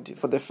God,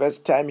 for the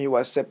first time he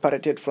was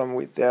separated from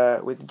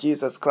with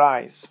Jesus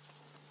Christ.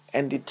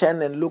 And he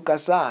turned and looked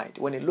aside.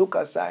 When he looked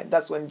aside,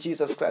 that's when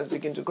Jesus Christ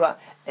began to cry,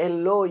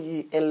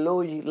 Eloi,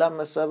 Eloi,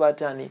 lama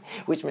sabachthani,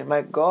 which means,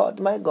 my God,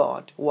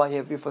 why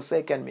have you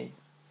forsaken me?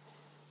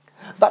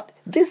 But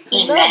this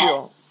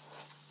scenario,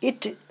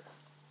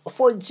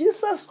 for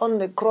Jesus on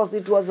the cross,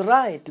 it was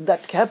right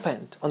that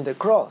happened on the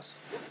cross.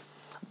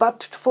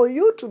 But for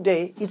you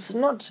today, it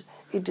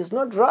is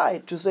not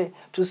right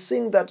to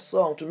sing that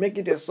song, to make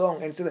it a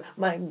song and say,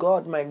 my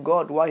God,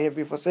 why have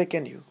you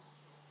forsaken you?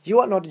 You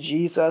are not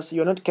Jesus.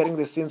 You are not carrying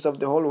the sins of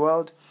the whole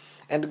world.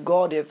 And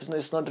God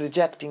is not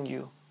rejecting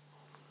you.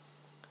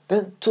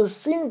 Then to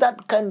sing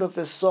that kind of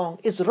a song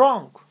is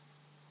wrong.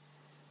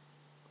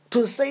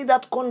 To say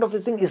that kind of a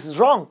thing is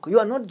wrong. You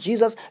are not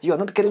Jesus. You are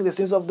not carrying the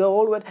sins of the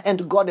whole world.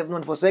 And God have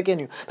not forsaken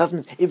you. That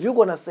means if you're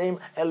going to say,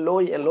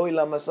 Eloi, Eloi,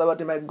 lama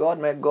sabachthani,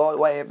 my God,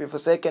 why have you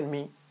forsaken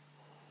me?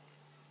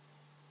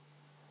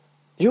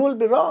 You will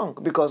be wrong.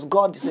 Because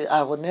God says,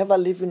 I will never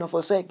leave you nor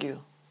forsake you.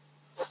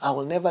 I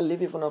will never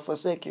leave you nor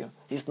forsake you.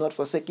 He's not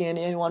forsaking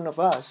any one of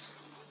us.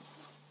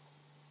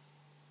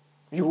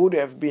 You would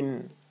have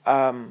been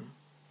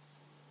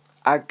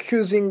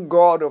accusing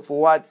God of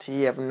what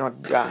he have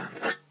not done.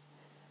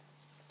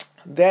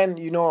 Then,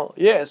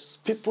 yes,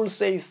 people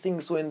say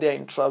things when they're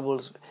in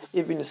troubles,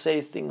 even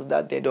say things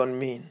that they don't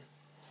mean.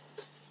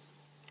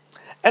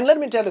 And let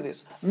me tell you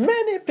this.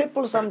 Many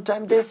people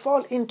sometimes they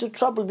fall into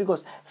trouble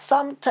because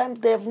sometimes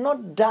they have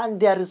not done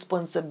their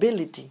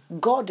responsibility.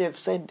 God have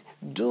said,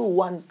 do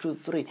 1, 2,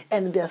 3.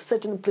 And there are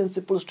certain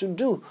principles to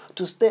do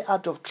to stay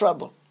out of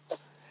trouble.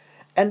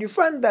 And you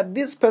find that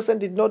this person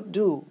did not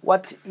do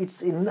what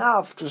it's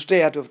enough to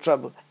stay out of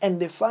trouble. And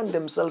they find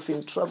themselves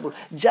in trouble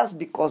just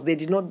because they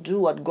did not do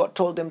what God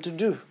told them to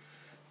do.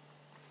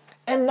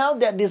 And now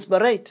they're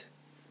desperate.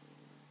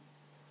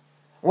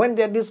 When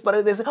they're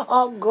desperate, they say,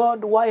 oh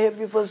God, why have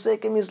you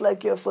forsaken me? It's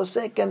like you have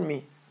forsaken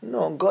me.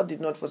 No, God did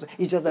not forsake.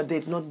 It's just that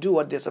they did not do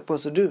what they're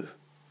supposed to do.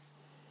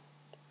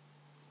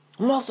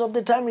 Most of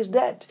the time it's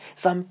that.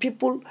 Some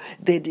people,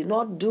 they did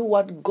not do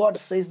what God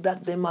says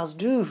that they must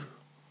do.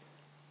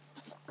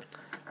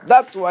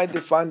 That's why they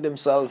find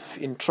themselves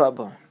in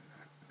trouble.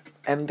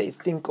 And they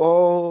think,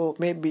 oh,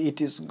 maybe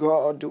it is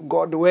God.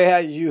 God, where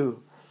are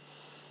you?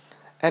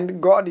 And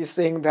God is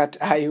saying that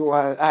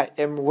I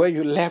am where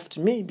you left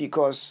me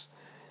because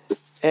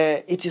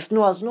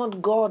was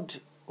not God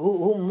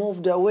who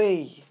moved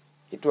away.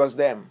 It was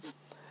them.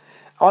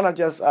 I want to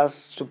just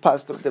ask to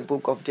pass through the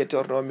book of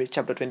Deuteronomy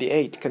chapter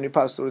 28. Can we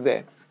pass through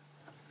there?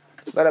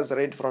 Let us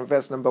read from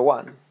verse number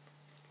 1.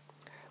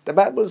 The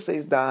Bible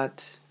says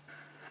that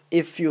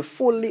if you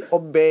fully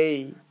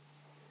obey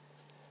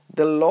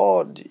the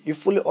Lord,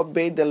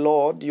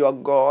 your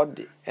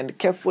God, and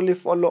carefully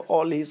follow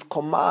all his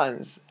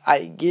commands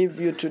I give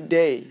you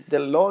today, the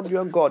Lord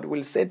your God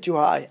will set you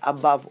high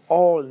above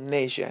all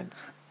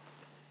nations.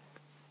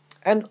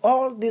 And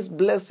all these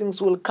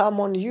blessings will come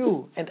on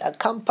you and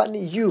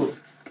accompany you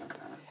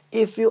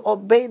if you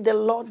obey the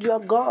Lord your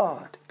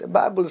God. The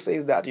Bible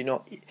says that,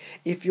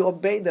 if you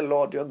obey the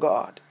Lord your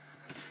God.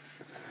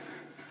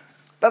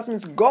 That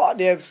means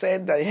God have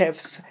said that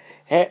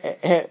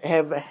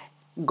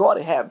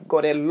God have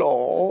got a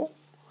law.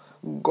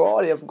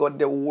 God have got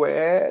the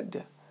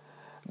word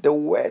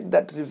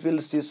that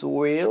reveals his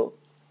will,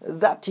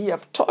 that he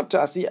have taught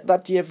us,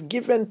 that he have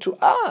given to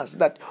us,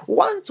 that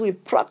once we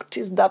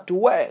practice that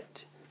word,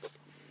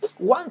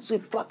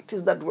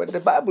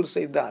 the Bible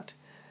says that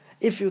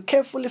if you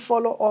carefully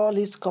follow all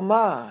his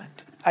command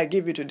I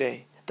give you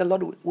today, the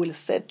Lord will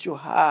set you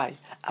high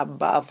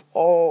above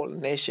all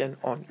nations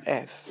on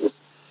earth.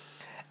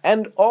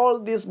 And all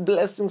these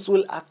blessings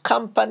will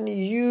accompany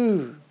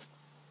you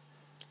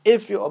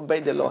if you obey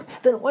the Lord.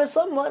 Then when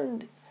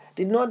someone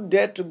did not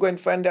dare to go and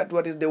find out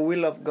what is the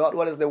will of God,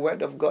 what is the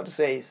word of God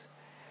says,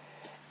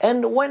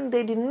 and when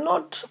they did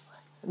not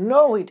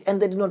know it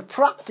and they did not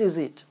practice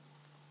it,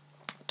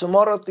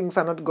 tomorrow things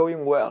are not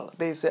going well.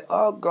 They say,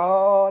 oh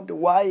God,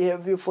 why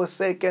have you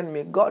forsaken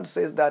me? God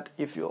says that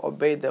if you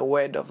obey the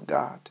word of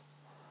God,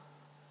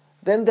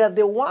 then they're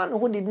the one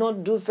who did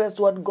not do first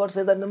what God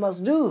said that they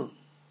must do.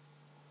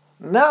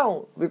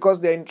 Now, because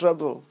they're in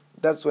trouble,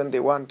 that's when they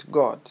want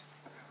God.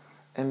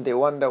 And they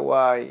wonder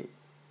why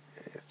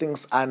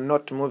things are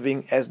not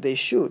moving as they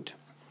should.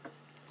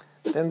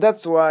 And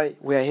that's why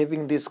we are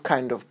having this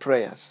kind of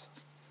prayers.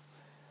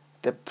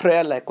 The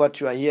prayer like what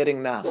you are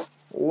hearing now.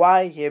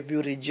 Why have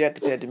you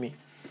rejected me?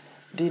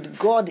 Did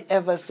God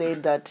ever say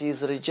that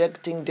he's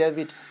rejecting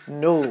David?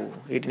 No,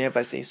 he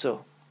never say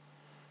so.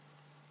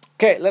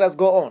 Okay, let us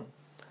go on.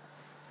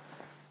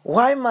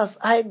 Why must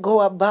I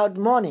go about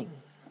mourning?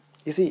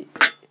 You see,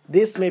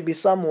 This may be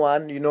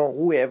someone,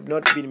 who have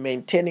not been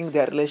maintaining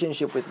their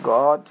relationship with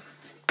God.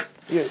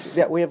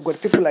 We have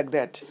got people like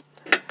that.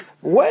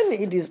 When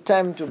it is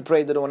time to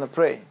pray, they don't want to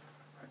pray.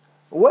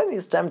 When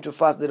it's time to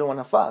fast, they don't want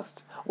to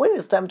fast. When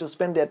it's time to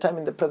spend their time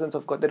in the presence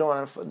of God, they don't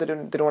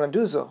want to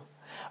do so.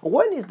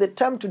 When is the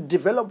time to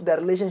develop their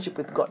relationship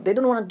with God, they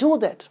don't want to do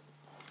that.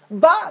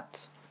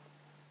 But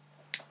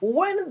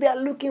when they are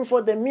looking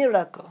for the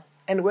miracle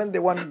and when they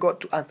want God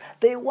to answer,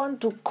 they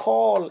want to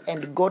call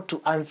and God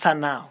to answer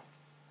now.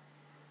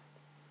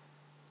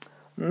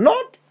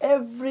 Not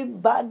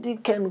everybody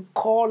can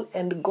call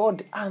and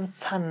God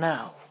answer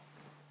now.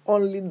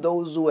 Only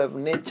those who have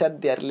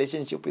nurtured their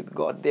relationship with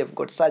God, they've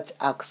got such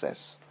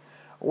access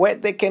where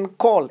they can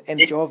call and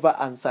Jehovah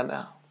answer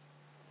now.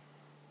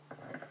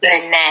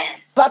 Amen.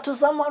 But to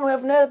someone who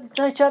have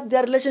nurtured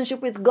their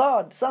relationship with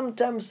God,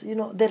 sometimes,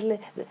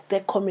 their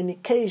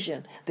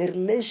communication, their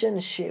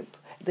relationship,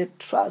 the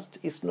trust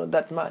is not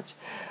that much.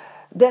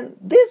 Then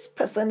this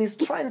person is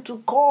trying to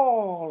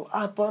call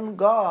upon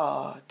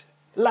God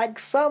like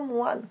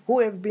someone who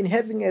have been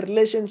having a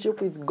relationship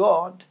with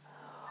God,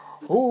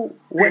 who,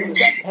 when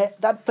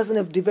that person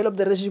have developed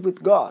the relationship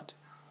with God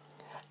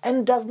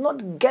and does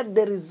not get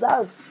the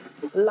results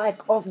like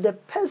of the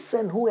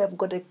person who have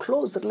got a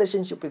close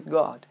relationship with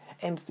God,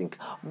 and think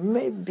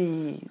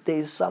maybe there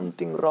is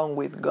something wrong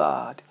with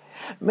God.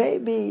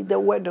 Maybe the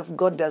word of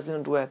God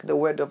doesn't work. The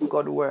word of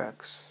God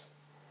works.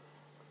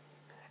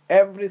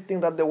 Everything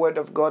that the word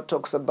of God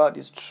talks about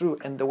is true,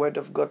 and the word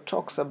of God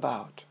talks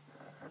about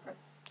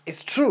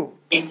is true.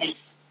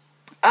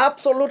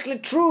 Absolutely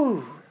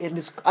true. It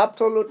is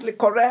absolutely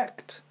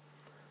correct.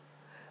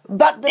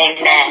 But the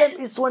problem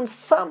is when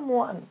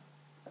someone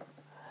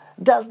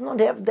does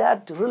not have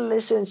that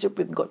relationship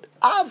with God.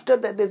 After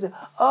that, they say,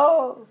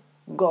 oh,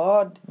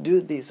 God, do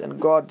this, and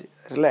God,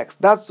 relax.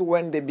 That's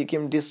when they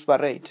become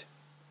disparate.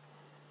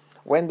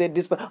 When they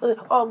disparate,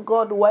 oh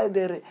God, why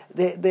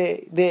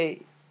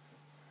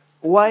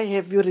why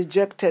have you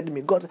rejected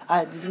me? God,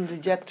 I didn't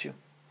reject you.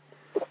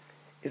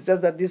 It's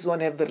just that this one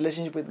have the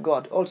relationship with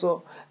God.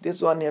 Also,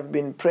 this one have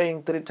been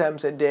praying 3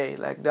 times a day,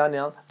 like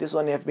Daniel. This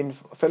one have been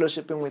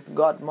fellowshipping with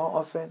God more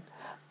often.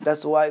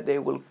 That's why they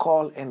will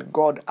call and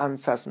God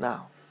answers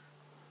now.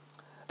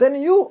 Then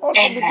you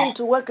also begin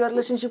to work your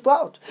relationship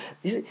out.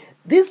 You see,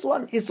 this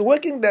one is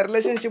working the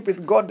relationship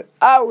with God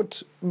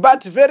out,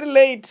 but very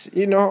late,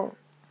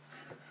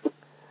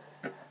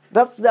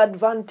 That's the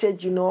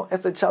advantage,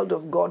 as a child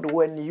of God,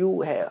 when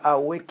you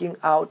are working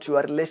out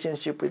your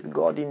relationship with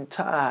God in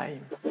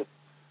time.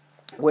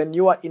 When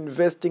you are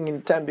investing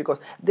in time, because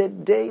the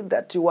day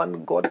that you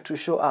want God to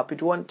show up,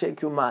 it won't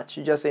take you much.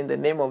 You just say in the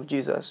name of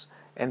Jesus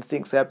and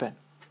things happen.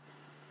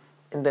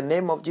 In the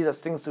name of Jesus,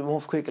 things will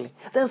move quickly.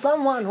 Then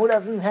someone who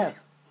doesn't have,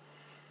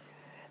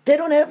 they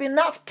don't have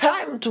enough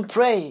time to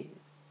pray.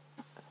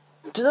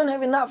 They don't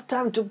have enough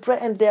time to pray,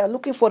 and they are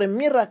looking for a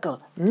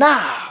miracle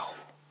now.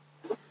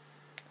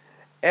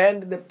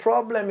 And the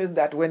problem is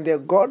that when they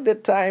got the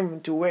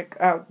time to work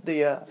out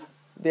their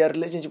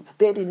relationship,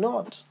 they did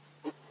not.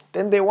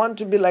 Then they want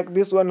to be like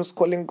this one who's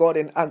calling God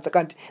and answer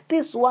can't.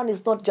 This one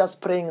is not just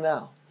praying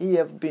now. He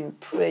have been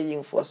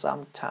praying for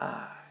some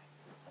time.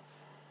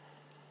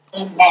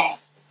 Amen.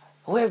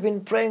 We have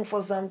been praying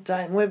for some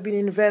time. We have been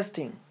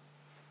investing.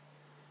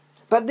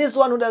 But this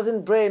one who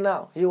doesn't pray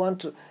now, he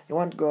want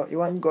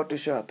God to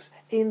show up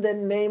in the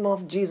name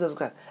of Jesus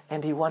Christ,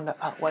 and he wonder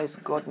why is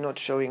God not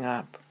showing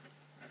up?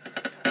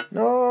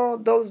 No,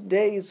 those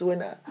days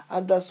when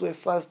others were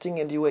fasting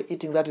and you were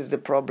eating, that is the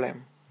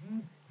problem.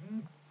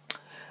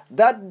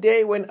 That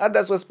day when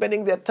others were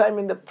spending their time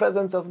in the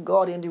presence of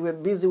God and you were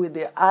busy with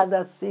the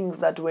other things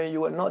that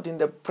you were not in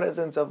the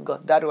presence of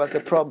God, that was the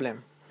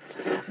problem.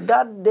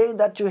 That day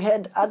that you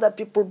had other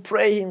people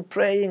praying,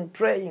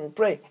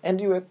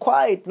 and you were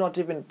quiet, not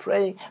even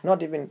praying.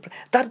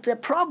 That's the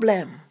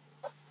problem.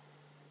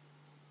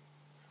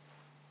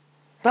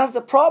 That's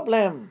the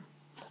problem.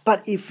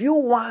 But if you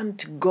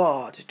want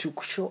God to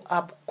show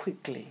up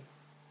quickly,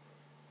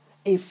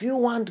 if you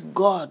want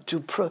God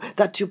to pray,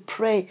 that you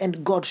pray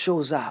and God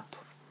shows up,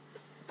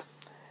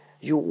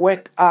 you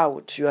work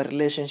out your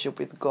relationship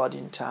with God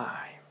in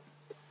time.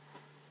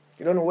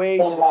 You don't wait.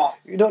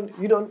 You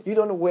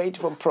don't wait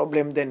for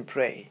problem then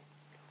pray.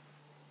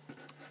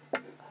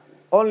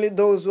 Only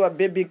those who are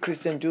baby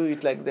Christians do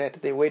it like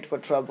that. They wait for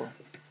trouble.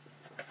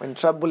 When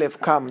trouble have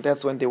come,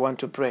 that's when they want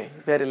to pray.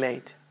 Very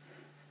late.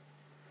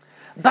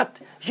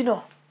 But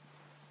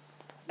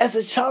as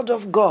a child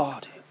of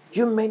God,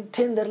 you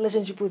maintain the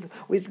relationship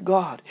with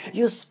God.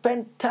 You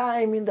spend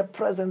time in the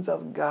presence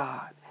of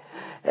God.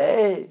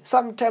 Hey,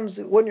 sometimes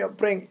when you're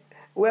praying,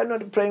 we are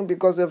not praying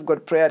because we've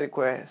got prayer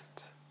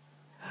requests.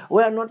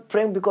 We are not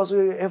praying because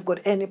we have got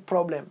any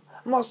problem.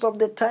 Most of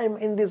the time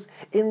in this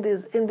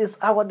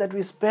hour that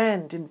we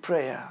spend in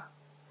prayer,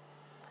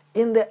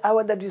 in the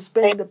hour that we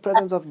spend in the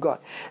presence of God,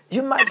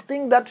 you might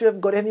think that you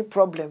have got any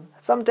problem.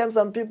 Sometimes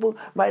some people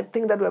might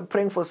think that we are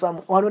praying for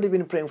someone. We're not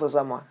even praying for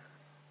someone.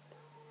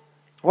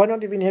 We're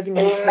not even having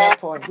any prayer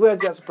point. We're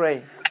just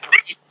praying.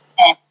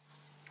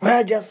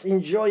 We're just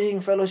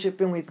enjoying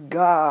fellowshipping with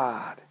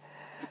God.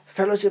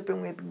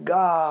 Fellowshipping with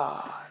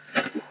God.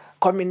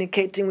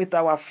 Communicating with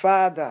our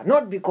Father.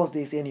 Not because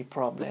there's any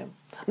problem.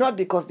 Not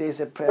because there's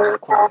a prayer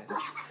request.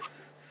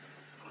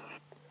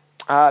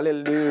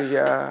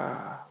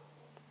 Hallelujah.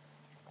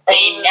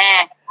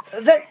 Amen.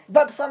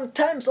 But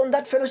sometimes on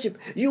that fellowship,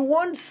 you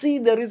won't see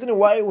the reason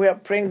why we are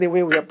praying the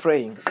way we are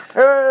praying.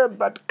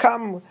 But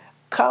come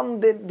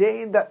the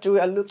day that we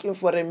are looking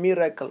for a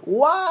miracle,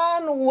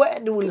 one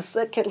word will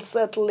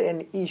settle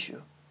an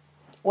issue.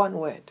 One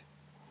word.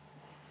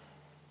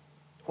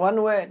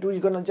 One word, we're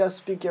going to just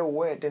speak a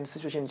word and the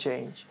situation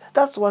change.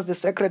 That was the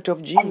secret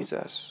of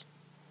Jesus.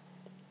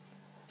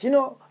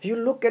 You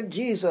look at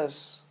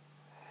Jesus.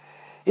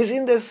 He's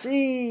in the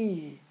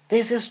sea.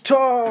 There's a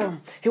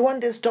storm. He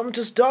wants the storm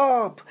to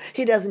stop.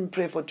 He doesn't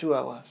pray for 2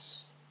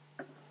 hours.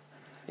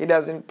 He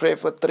doesn't pray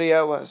for 3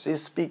 hours. He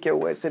speaks a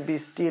word, say, be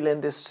still,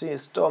 and the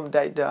storm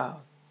died down.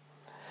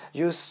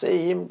 You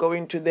see him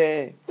going to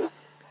the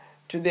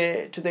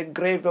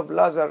grave of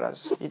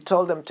Lazarus. He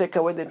told them, take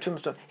away the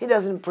tombstone. He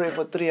doesn't pray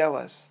for 3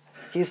 hours.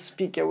 He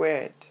speaks a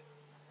word.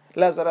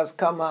 Lazarus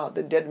come out.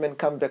 The dead man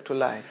come back to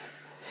life.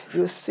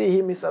 You see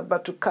him, he's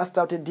about to cast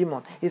out a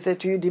demon. He said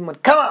to you, demon,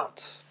 come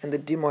out. And the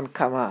demon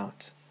come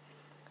out.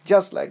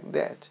 Just like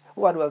that.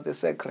 What was the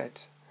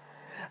secret?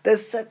 The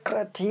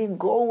secret, he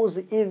goes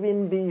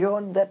even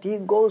beyond that. He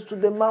goes to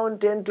the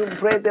mountain to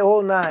pray the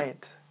whole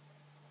night.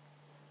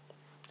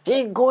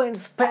 He go and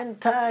spend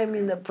time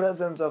in the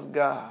presence of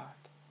God.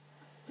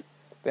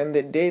 Then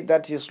the day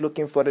that he's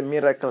looking for a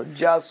miracle,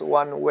 just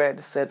one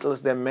word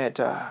settles the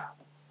matter.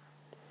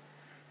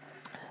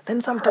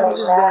 Then sometimes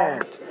it's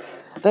that.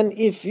 Then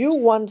if you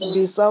want to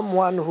be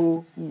someone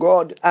who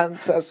God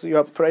answers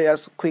your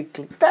prayers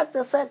quickly, that's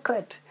the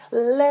secret.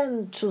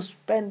 Learn to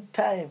spend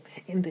time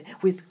and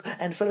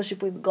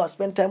fellowship with God.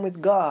 Spend time with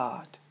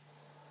God.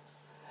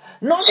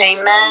 Not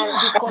praying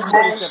because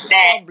there is a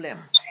problem.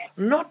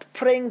 Not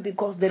praying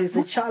because there is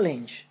a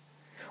challenge.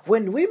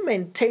 When we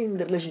maintain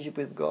the relationship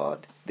with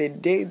God, the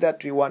day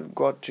that we want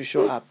God to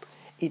show up,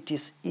 it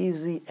is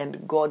easy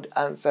and God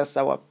answers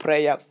our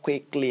prayer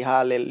quickly.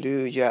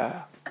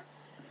 Hallelujah.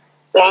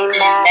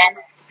 Amen.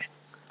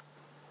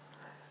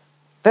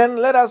 Then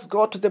let us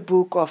go to the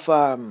book of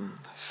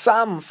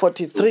Psalm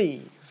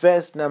 43,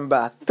 verse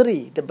number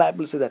 3. The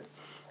Bible says that,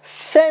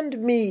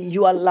 send me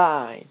your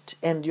light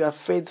and your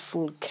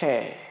faithful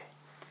care.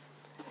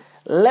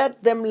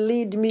 Let them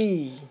lead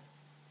me.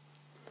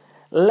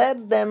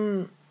 Let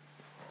them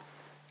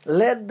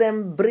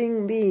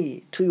bring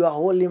me to your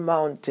holy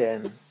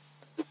mountain,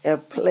 a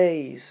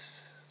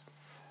place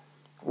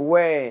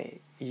where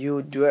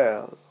you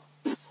dwell.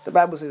 The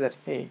Bible says that,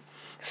 hey,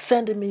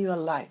 send me your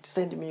light,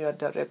 send me your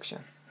direction,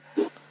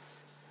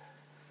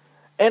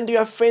 and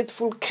your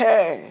faithful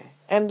care,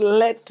 and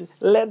let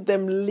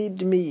them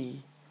lead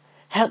me.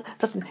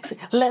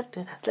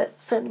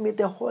 Send me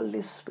the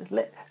Holy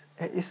Spirit.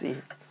 You see,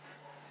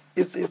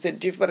 it's a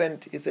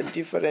different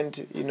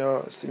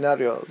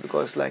scenario,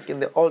 because like in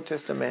the Old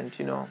Testament,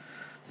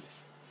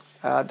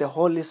 the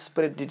Holy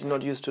Spirit did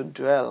not used to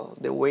dwell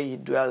the way He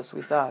dwells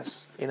with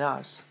us, in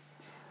us.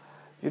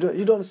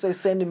 You don't say,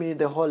 send me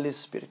the Holy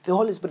Spirit. The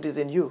Holy Spirit is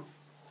in you.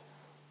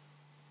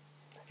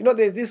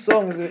 There's this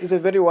song, is a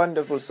very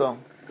wonderful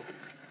song.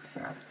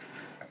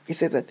 It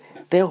says that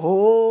the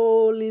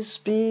Holy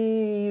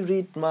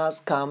Spirit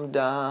must come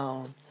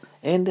down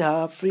and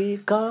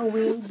Africa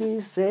will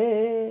be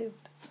saved.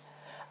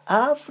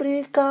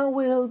 Africa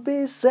will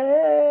be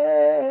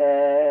saved.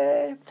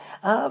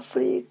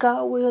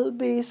 Africa will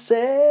be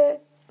saved.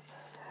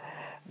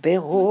 The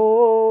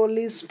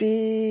Holy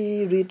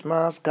Spirit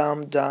must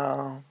come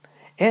down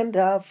and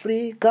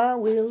Africa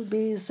will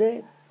be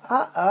saved.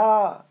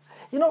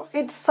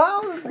 It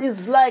sounds it's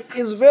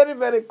very,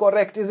 very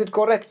correct. Is it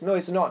correct? No,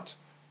 it's not.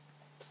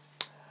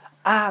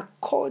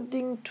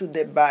 According to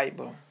the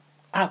Bible,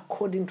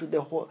 according to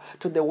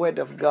the Word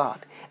of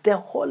God, the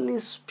Holy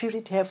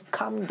Spirit have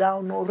come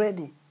down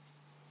already.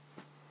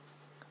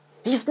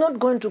 He's not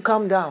going to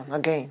come down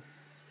again.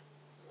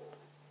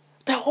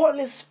 The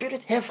Holy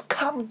Spirit have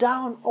come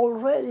down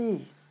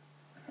already.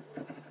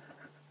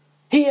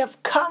 He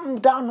have come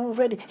down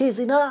already. He's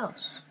in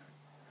us.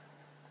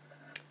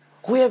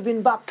 We have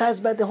been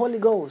baptized by the Holy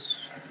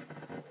Ghost.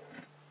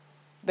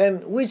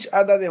 Then which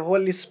other the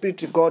Holy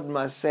Spirit God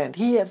must send?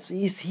 He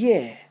is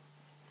here.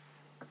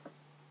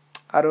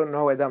 I don't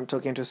know whether I'm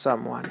talking to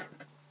someone.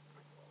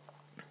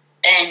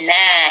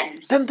 Amen.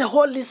 Then the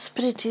Holy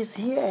Spirit is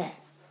here.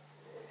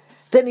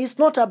 Then He's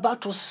not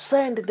about to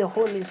send the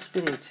Holy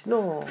Spirit.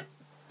 No.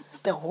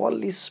 The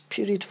Holy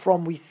Spirit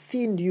from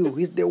within you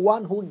is the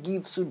one who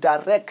gives you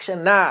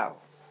direction now.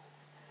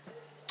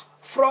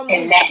 From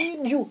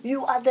within you,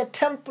 you are the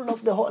temple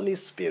of the Holy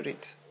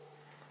Spirit.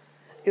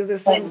 It's the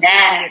same thing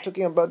when we're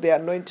talking about the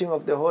anointing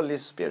of the Holy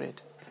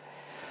Spirit.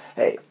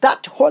 Hey,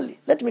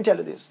 let me tell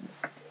you this.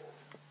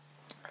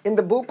 In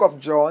the book of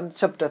John,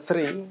 chapter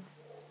 3,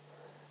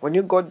 when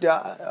you go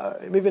there,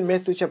 even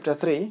Matthew chapter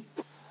 3,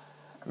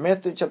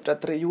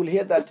 you will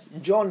hear that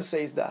John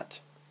says that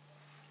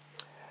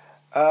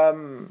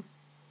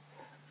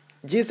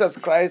Jesus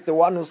Christ, the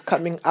one who's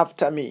coming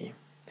after me,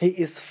 he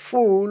is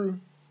full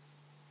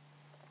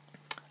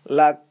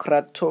la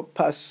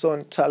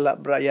kratopason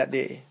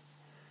talabrayade.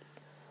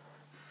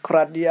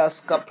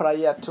 Kradias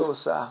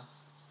kaprayatosa.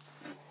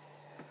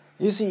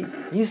 You see,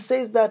 he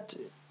says that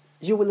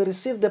you will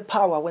receive the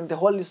power when the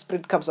Holy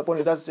Spirit comes upon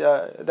you.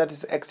 That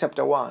is Acts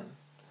chapter 1.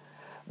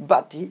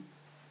 But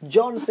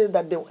John said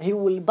that he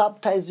will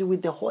baptize you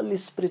with the Holy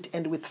Spirit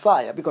and with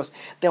fire, because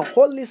the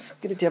Holy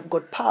Spirit have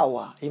got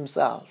power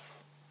himself.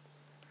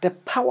 The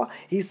power,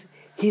 he's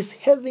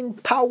having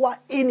power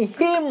in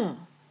him.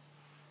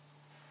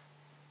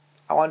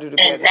 I want you to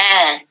get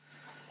it.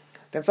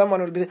 Then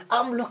someone will be saying,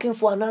 I'm looking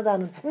for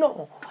another.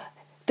 No.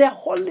 The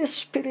Holy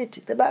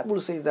Spirit, the Bible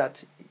says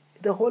that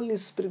the Holy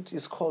Spirit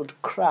is called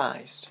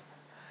Christ.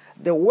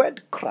 The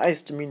word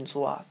Christ means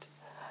what?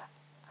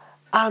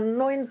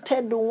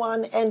 Anointed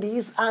one and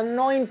his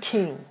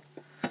anointing.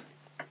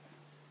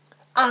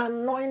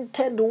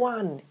 Anointed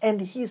one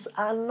and his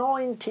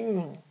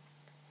anointing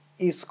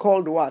is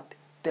called what?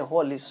 The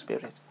Holy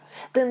Spirit.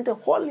 Then the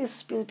Holy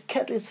Spirit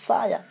carries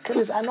fire,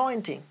 carries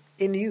anointing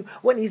in you.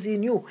 When he's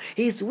in you,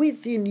 he's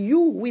within you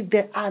with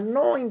the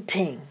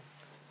anointing,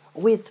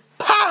 with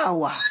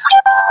power.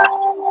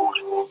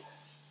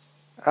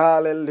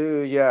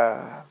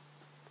 Hallelujah.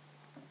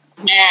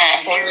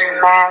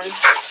 Amen.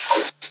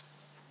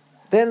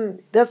 Then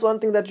that's one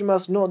thing that you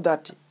must know,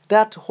 that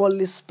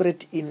Holy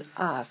Spirit in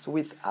us,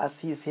 with us,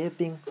 he's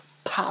having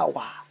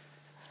power,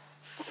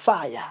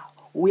 fire.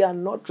 We are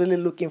not really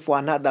looking for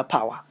another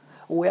power.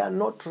 We are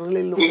not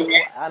really looking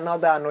for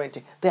another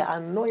anointing. The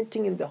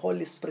anointing in the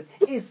Holy Spirit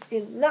is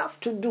enough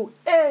to do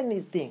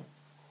anything.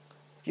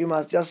 You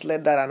must just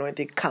let that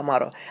anointing come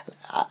out of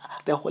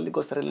the Holy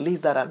Ghost.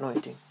 Release that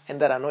anointing, and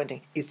that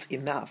anointing is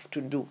enough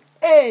to do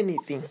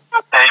anything.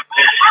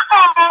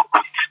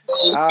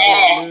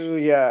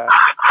 Hallelujah.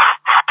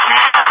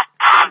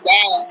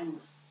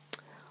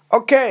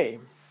 Okay.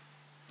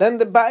 Then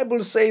the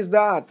Bible says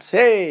that,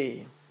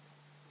 hey,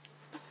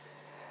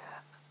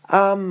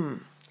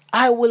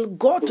 I will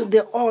go to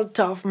the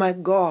altar of my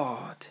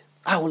God.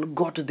 I will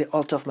go to the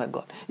altar of my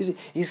God. You see,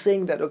 he's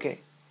saying that, okay,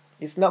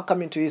 it's now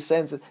coming to his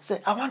senses.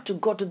 Say, I want to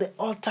go to the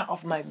altar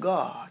of my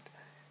God.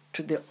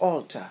 To the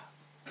altar.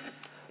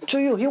 To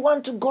you, he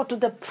wants to go to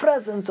the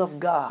presence of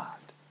God.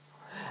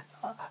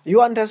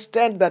 You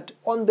understand that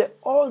on the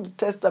Old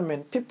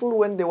Testament, people,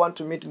 when they want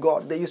to meet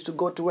God, they used to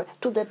go to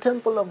the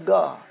temple of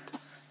God.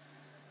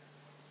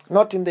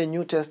 Not in the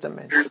New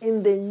Testament.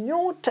 In the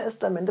New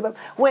Testament,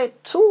 where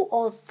 2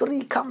 or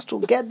 3 comes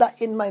together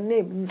in my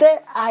name,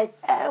 there I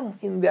am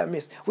in their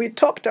midst. We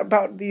talked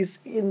about this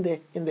in the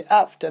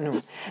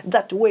afternoon.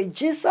 That where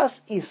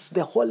Jesus is,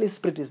 the Holy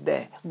Spirit is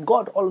there.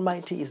 God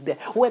Almighty is there.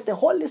 Where the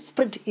Holy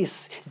Spirit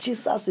is,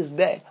 Jesus is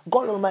there.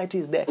 God Almighty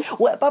is there.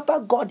 Where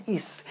Papa God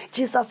is,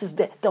 Jesus is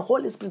there. The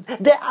Holy Spirit.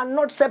 They are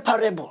not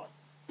separable.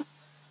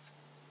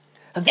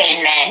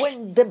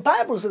 When the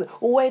Bible says,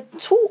 where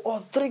 2 or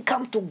 3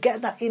 come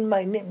together in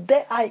my name,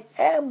 there I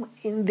am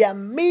in their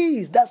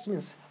midst. That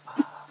means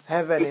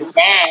heaven is.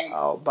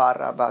 Oh,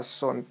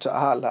 Barabason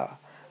Tahala.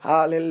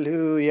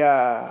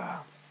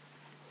 Hallelujah.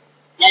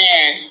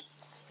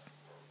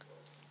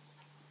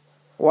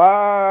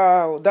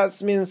 Wow.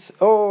 That means,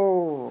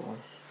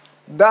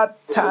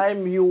 that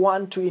time you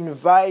want to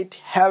invite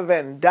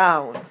heaven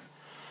down.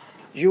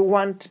 You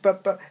want,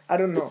 I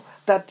don't know,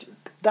 that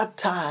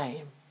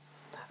time.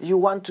 You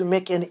want to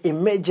make an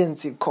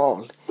emergency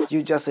call.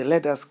 You just say,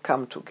 let us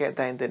come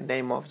together in the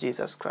name of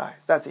Jesus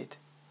Christ. That's it.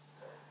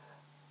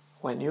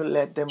 When you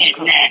let them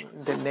come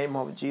in the name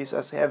of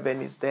Jesus,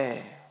 heaven is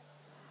there.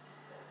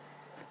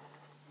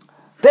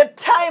 The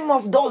time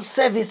of those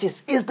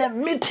services is the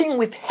meeting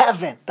with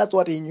heaven. That's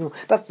what he knew.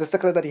 That's the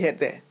secret that he had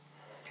there.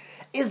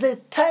 It's the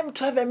time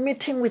to have a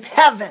meeting with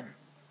heaven.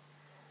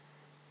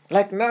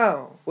 Like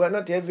now, we're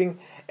not having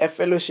a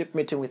fellowship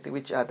meeting with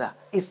each other.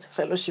 It's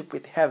fellowship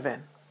with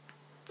heaven.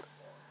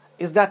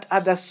 Is that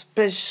other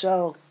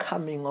special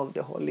coming of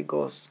the Holy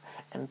Ghost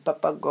and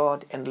Papa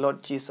God and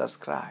Lord Jesus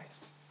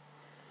Christ.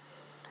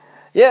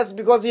 Yes,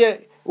 because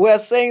we are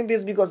saying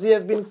this because you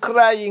have been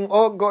crying,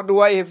 oh God,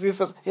 why have you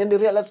first? And you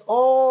realize,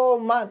 oh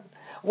man,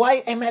 why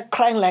am I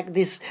crying like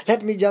this?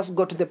 Let me just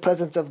go to the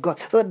presence of God.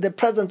 So that the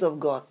presence of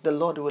God, the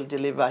Lord will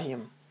deliver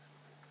him.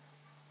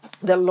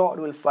 The Lord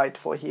will fight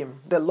for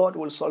him. The Lord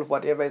will solve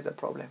whatever is the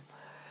problem.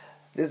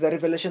 There's a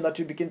revelation that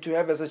you begin to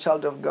have as a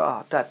child of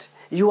God, that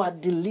you are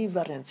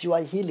deliverance, you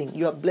are healing,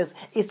 you are blessed.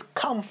 It's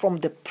come from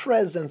the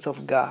presence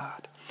of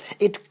God.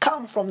 It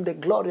comes from the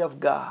glory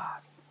of God.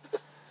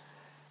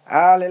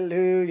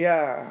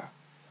 Hallelujah.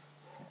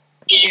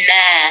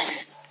 Amen.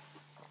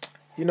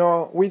 You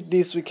know, with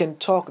this we can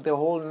talk the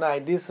whole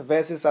night. These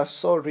verses are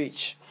so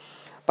rich.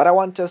 But I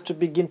want us to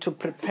begin to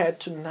prepare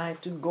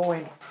tonight to go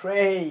and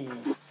pray.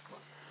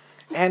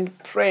 And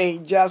pray.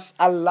 Just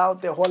allow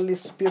the Holy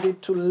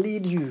Spirit to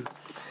lead you.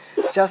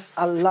 Just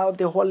allow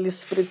the Holy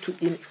Spirit to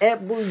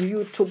enable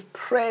you to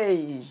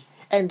pray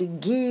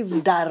and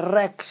give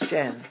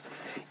direction.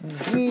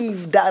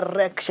 give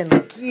direction,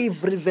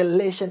 give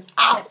revelation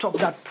out of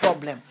that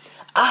problem,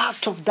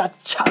 out of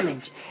that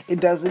challenge. It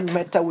doesn't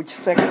matter which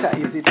sector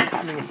is it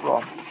coming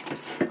from.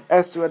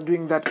 As you are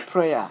doing that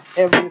prayer,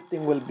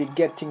 everything will be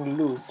getting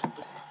loose.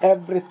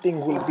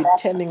 Everything will be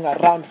turning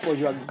around for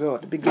your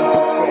good. Begin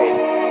to pray.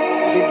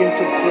 Begin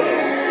to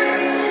pray.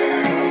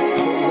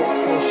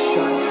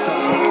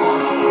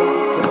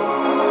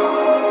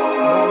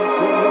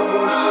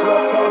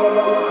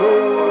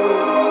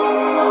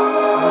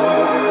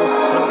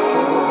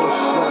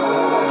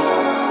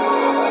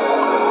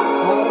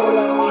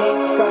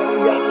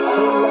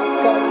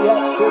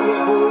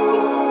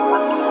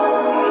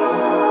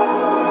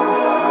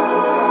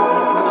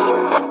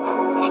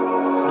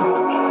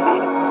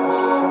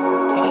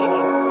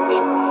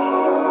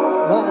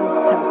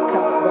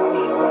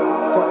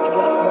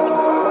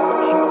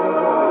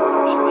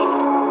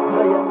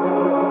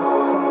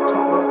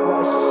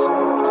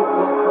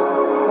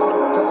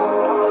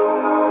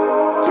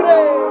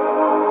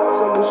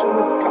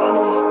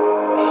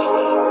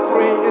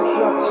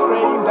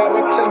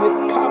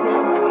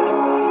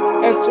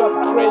 As you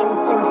are praying,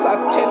 things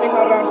are turning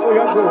around for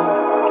your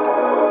good.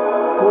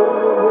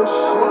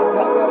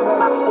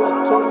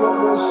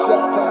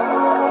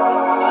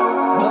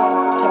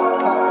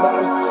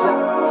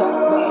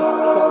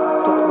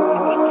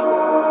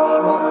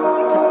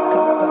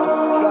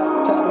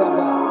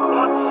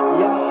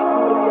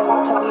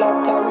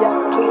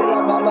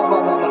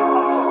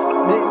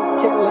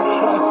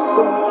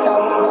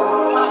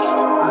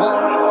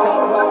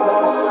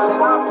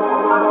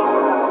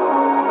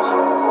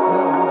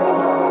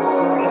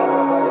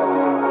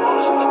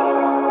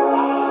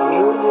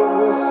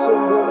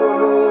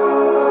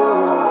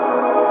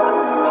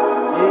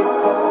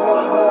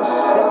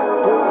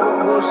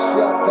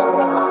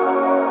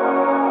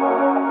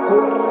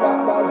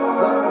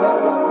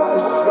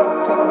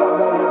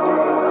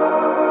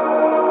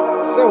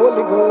 Say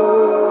Holy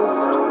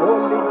Ghost,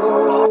 Holy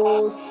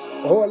Ghost,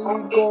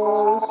 Holy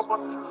Ghost,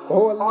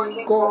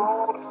 Holy Ghost,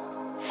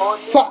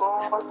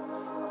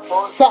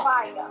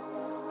 fire,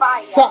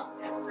 fire,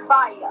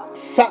 fire,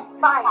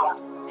 fire,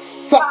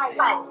 fire,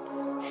 fire,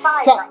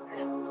 fire, fire,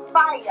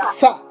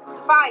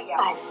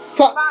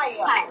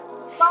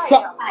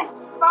 fire,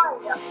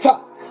 fire,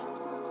 fire.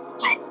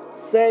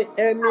 Say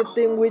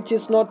anything which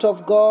is not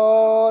of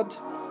God.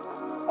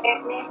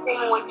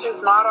 Anything which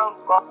is not of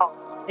God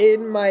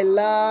in my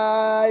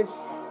life,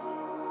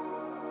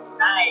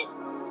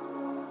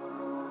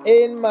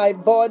 in my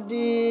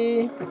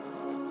body,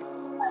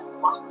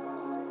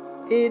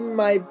 in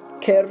my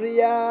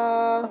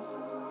career,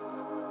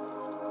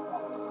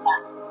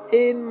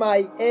 in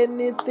my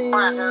anything,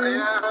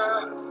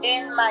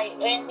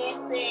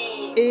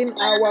 in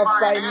our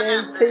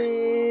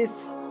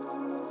finances,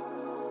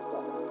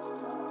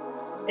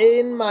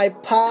 in my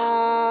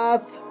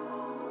path,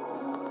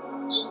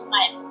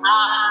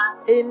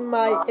 in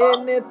my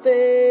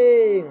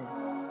anything,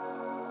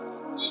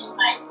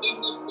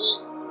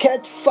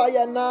 catch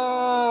fire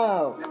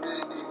now,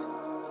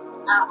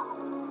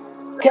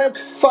 catch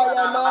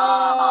fire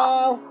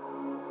now,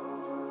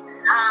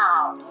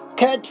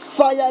 catch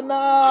fire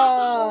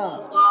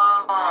now.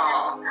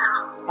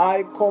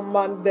 I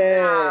command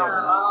them,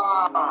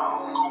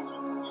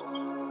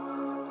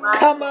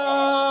 come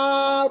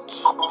out,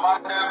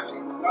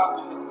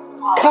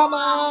 come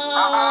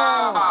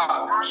out,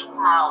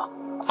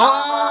 out,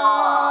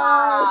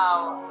 out.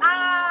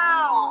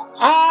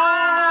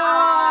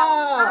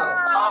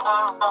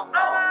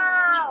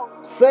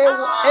 Say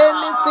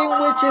anything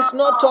which is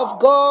not of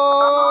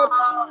God.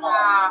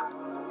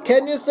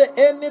 Can you say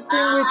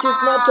anything which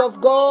is not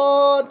of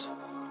God?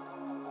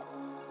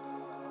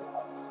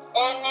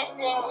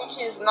 Anything which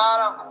is not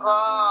of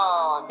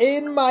God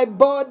in my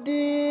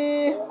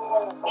body, in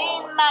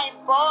my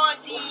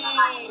body,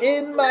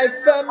 in my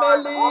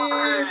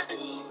family,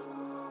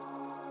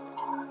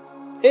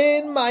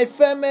 in my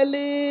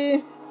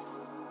family,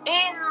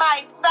 in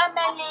my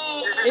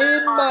family,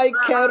 in my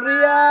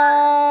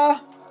career,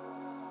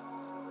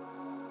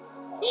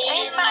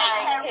 in my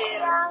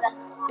career,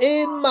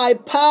 in my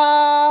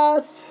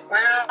path,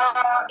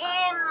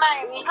 in my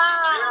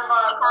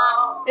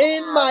path,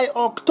 in my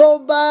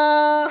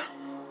October,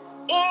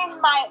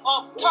 in my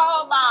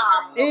October,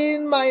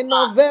 in my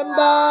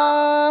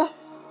November,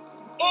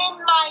 in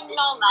my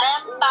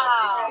November,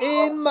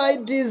 in my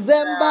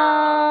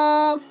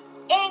December,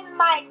 in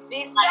my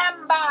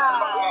December.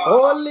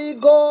 Holy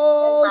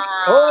Ghost,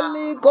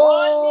 Holy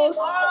Ghost,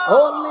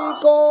 Holy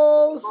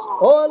Ghost,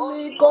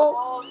 Holy Ghost,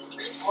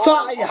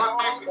 fire,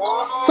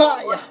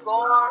 fire,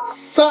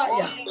 fire,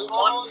 fire, fire,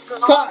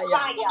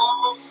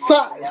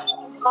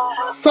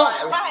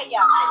 fire,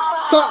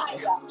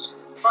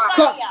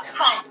 fire,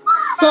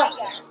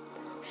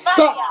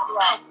 fire,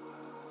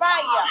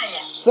 fire.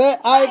 Say,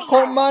 I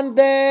command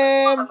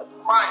them.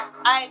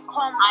 I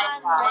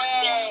command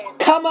them.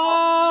 Come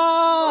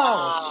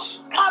out.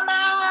 Come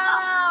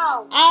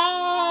out.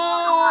 Out.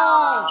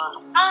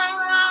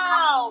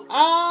 Out. Out.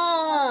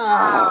 Out.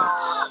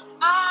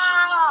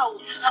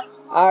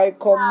 I I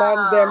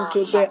command them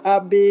to the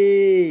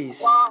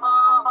abyss.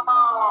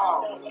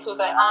 To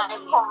the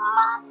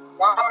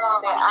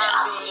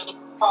abyss.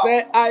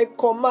 Say, I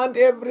command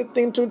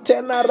everything to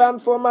turn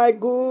around for my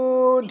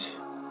good.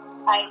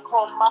 I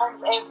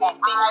command everything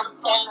to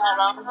turn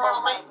around for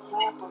my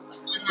good.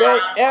 Say,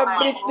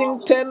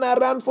 everything turn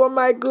around for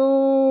my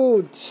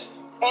good.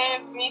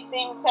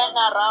 Everything turn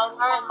around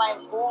for my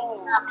good.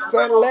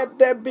 Say, let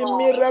there be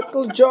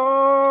miracle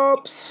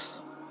jobs.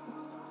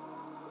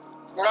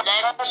 Let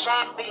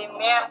there be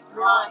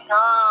miracle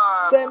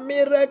jobs. Say,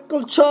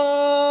 miracle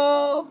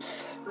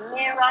jobs.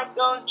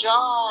 Miracle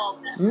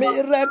jobs.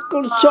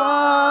 Miracle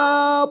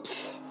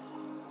jobs.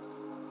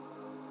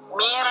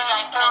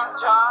 Miracle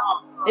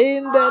jobs.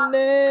 In the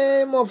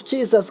name of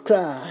Jesus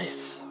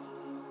Christ.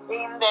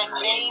 In the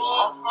name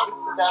of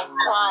Jesus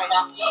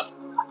Christ.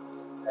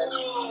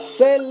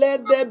 Say,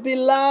 let there be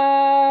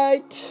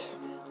light.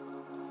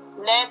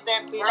 Let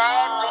there be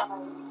light.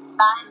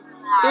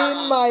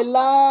 In my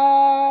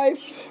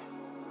life.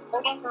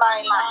 In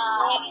my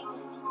life.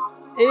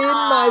 In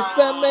my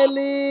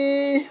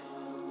family.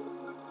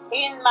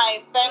 In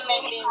my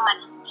family.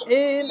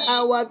 In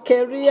our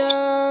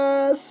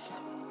careers.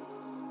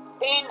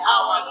 In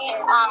our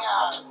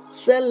careers.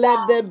 Say,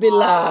 let there be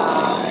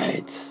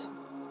light.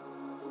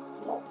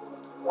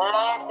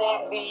 Let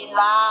there be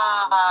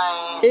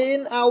light.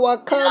 In our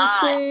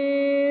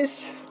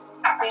countries.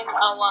 In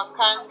our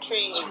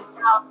countries.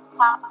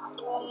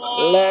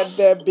 Let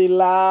there be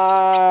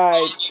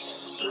light.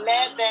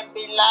 Let there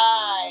be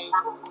light.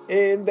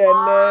 In the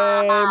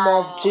name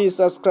of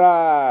Jesus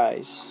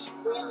Christ.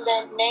 In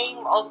the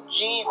name of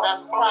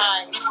Jesus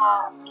Christ.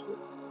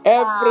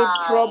 Every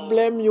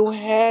problem you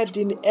had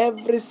in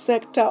every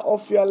sector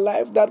of your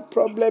life, that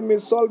problem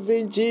is solved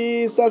in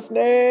Jesus'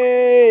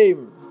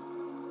 name.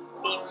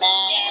 Amen.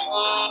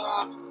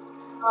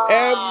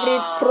 Every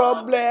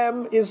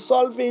problem is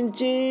solved in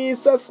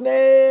Jesus'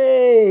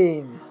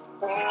 name.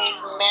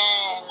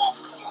 Amen.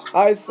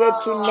 I said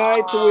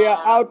tonight we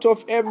are out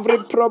of every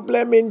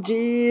problem in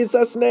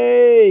Jesus'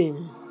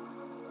 name.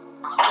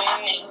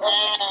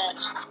 Amen.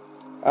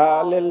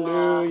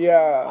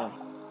 Hallelujah.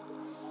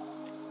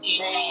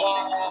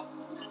 Amen.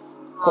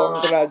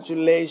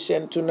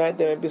 Congratulations. Tonight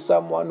there may be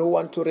someone who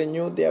want to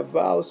renew their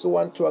vows, who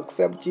want to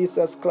accept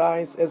Jesus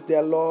Christ as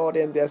their Lord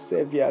and their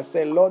Savior.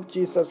 Say, Lord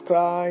Jesus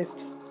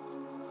Christ,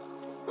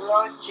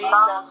 Lord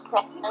Jesus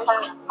Christ,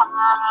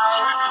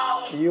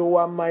 you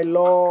are my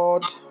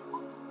Lord.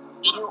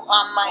 you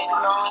are my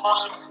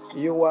Lord.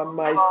 You are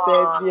my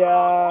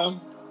Savior.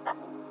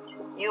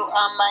 You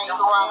are my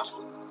Savior.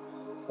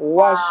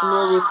 Wash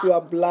me with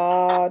your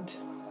blood.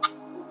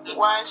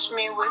 Wash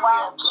me with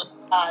your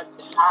blood.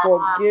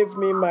 Forgive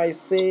me my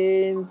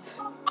sins.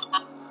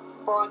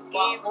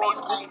 Forgive me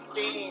my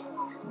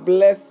sins.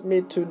 Bless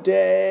me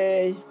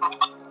today.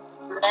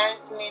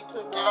 Bless me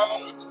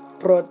today.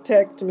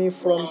 Protect me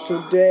from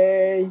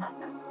today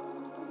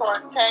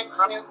Protect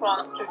me from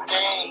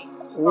today.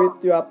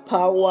 with your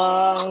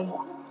power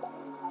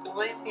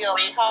With your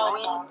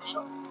power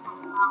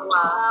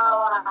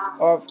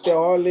of the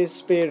Holy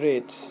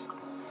Spirit.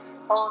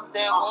 of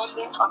the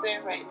Holy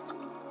Spirit.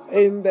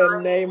 In the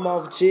name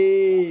of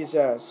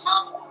Jesus.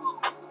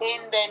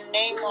 In the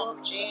name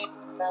of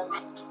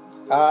Jesus.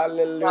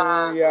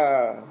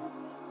 Hallelujah.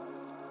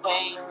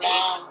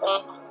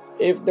 Amen.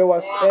 If there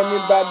was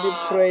anybody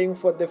praying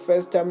for the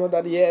first time, know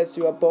that yes,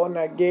 you are born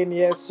again,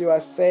 yes, you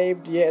are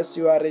saved, yes,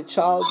 you are a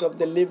child of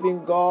the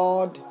living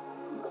God.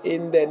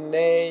 In the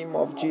name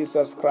of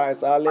Jesus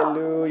Christ.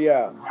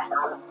 Hallelujah.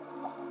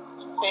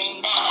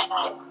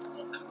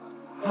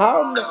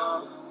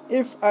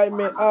 If I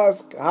may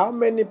ask, how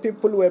many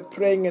people were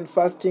praying and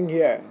fasting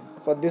here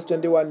for these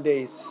 21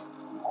 days?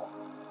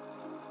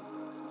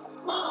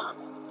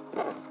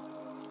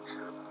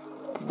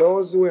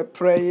 Those who were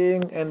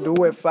praying and who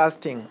were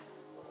fasting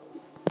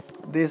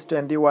these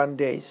 21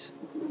 days.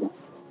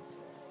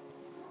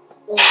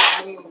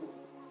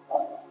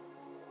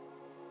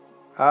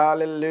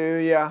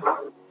 Hallelujah.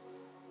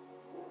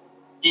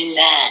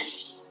 Amen.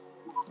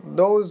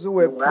 Those who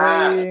were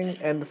praying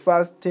and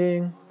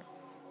fasting,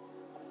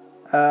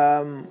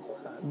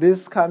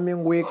 this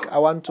coming week, I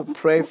want to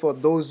pray for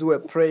those who were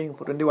praying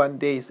for 21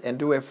 days and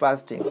who were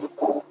fasting.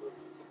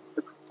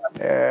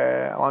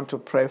 I want to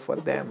pray for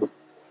them.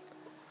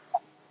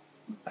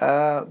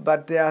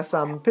 But there are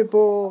some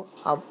people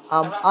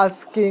I'm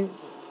asking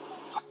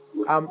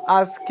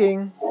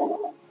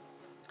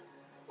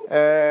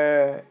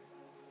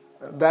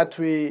that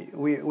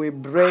we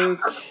break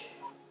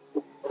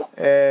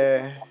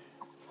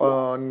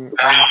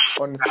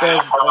on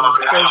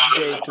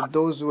Thursday to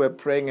those who are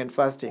praying and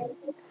fasting.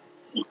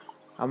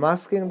 I'm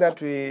asking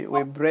that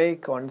we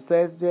break on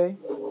Thursday.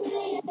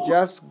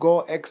 Just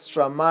go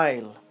extra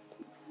mile.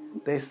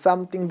 There's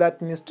something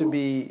that needs to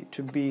be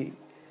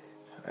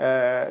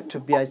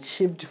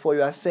achieved for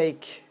your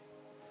sake.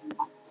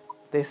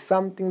 There's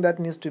something that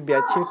needs to be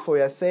achieved for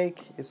your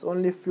sake. It's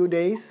only a few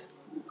days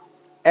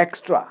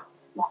extra.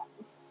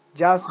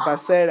 Just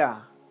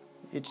Basera.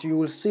 You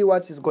will see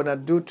what it's going to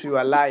do to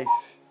your life.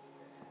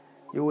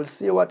 You will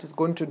see what it's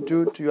going to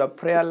do to your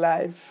prayer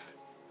life.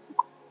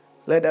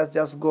 Let us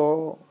just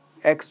go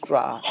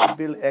extra,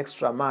 build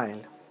extra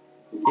mile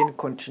in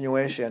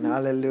continuation.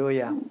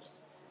 Hallelujah.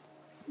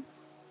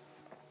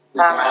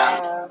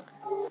 Amen.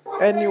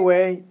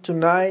 Anyway,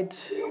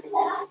 tonight,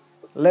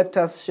 let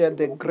us share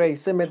the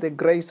grace. Say, may the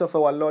grace of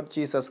our Lord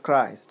Jesus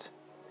Christ,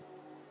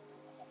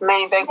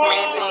 May the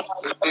grace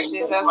of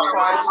Jesus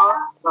Christ,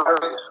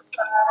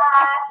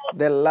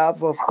 the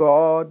love of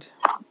God,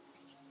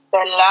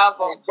 the love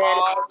of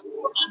God,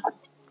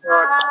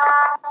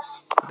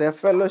 the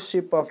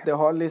fellowship of the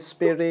Holy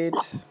Spirit,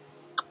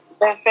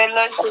 the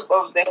fellowship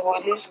of the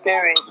Holy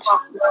Spirit,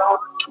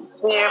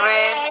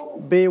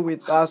 be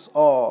with us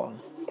all.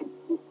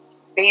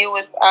 be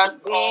with us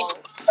all.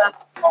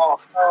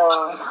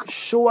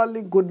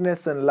 Surely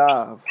goodness and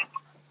love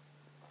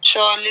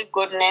Surely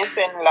goodness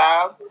and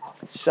love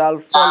shall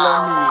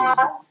follow me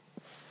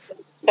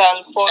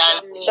shall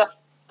follow me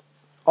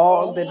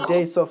all the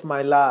days of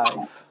my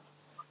life,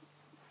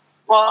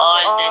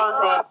 all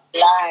the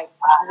life,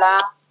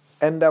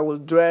 and I will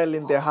dwell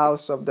in the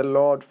house of the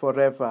Lord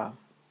forever.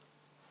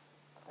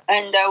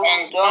 and I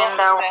will dwell in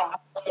the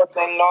house of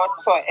the Lord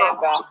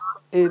forever.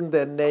 In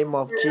the name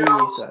of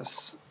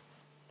Jesus.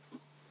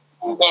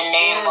 In the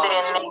name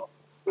of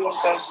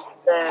Jesus.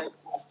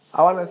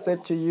 I want to say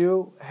to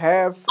you,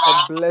 have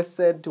a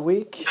blessed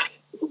week.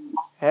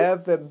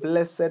 Have a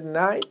blessed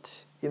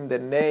night in the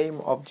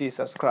name of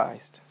Jesus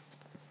Christ.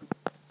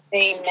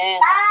 Amen.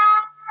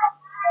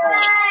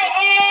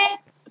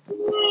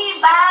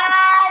 Everybody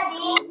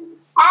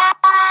have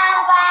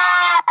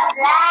a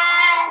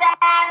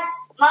blessed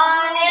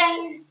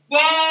morning,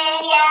 day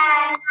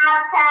and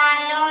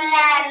afternoon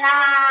and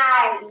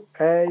night.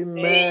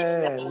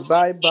 Amen.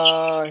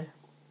 Bye-bye.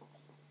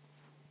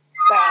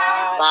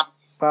 Bye.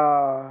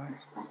 Bye.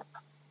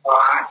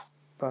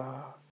 Bye.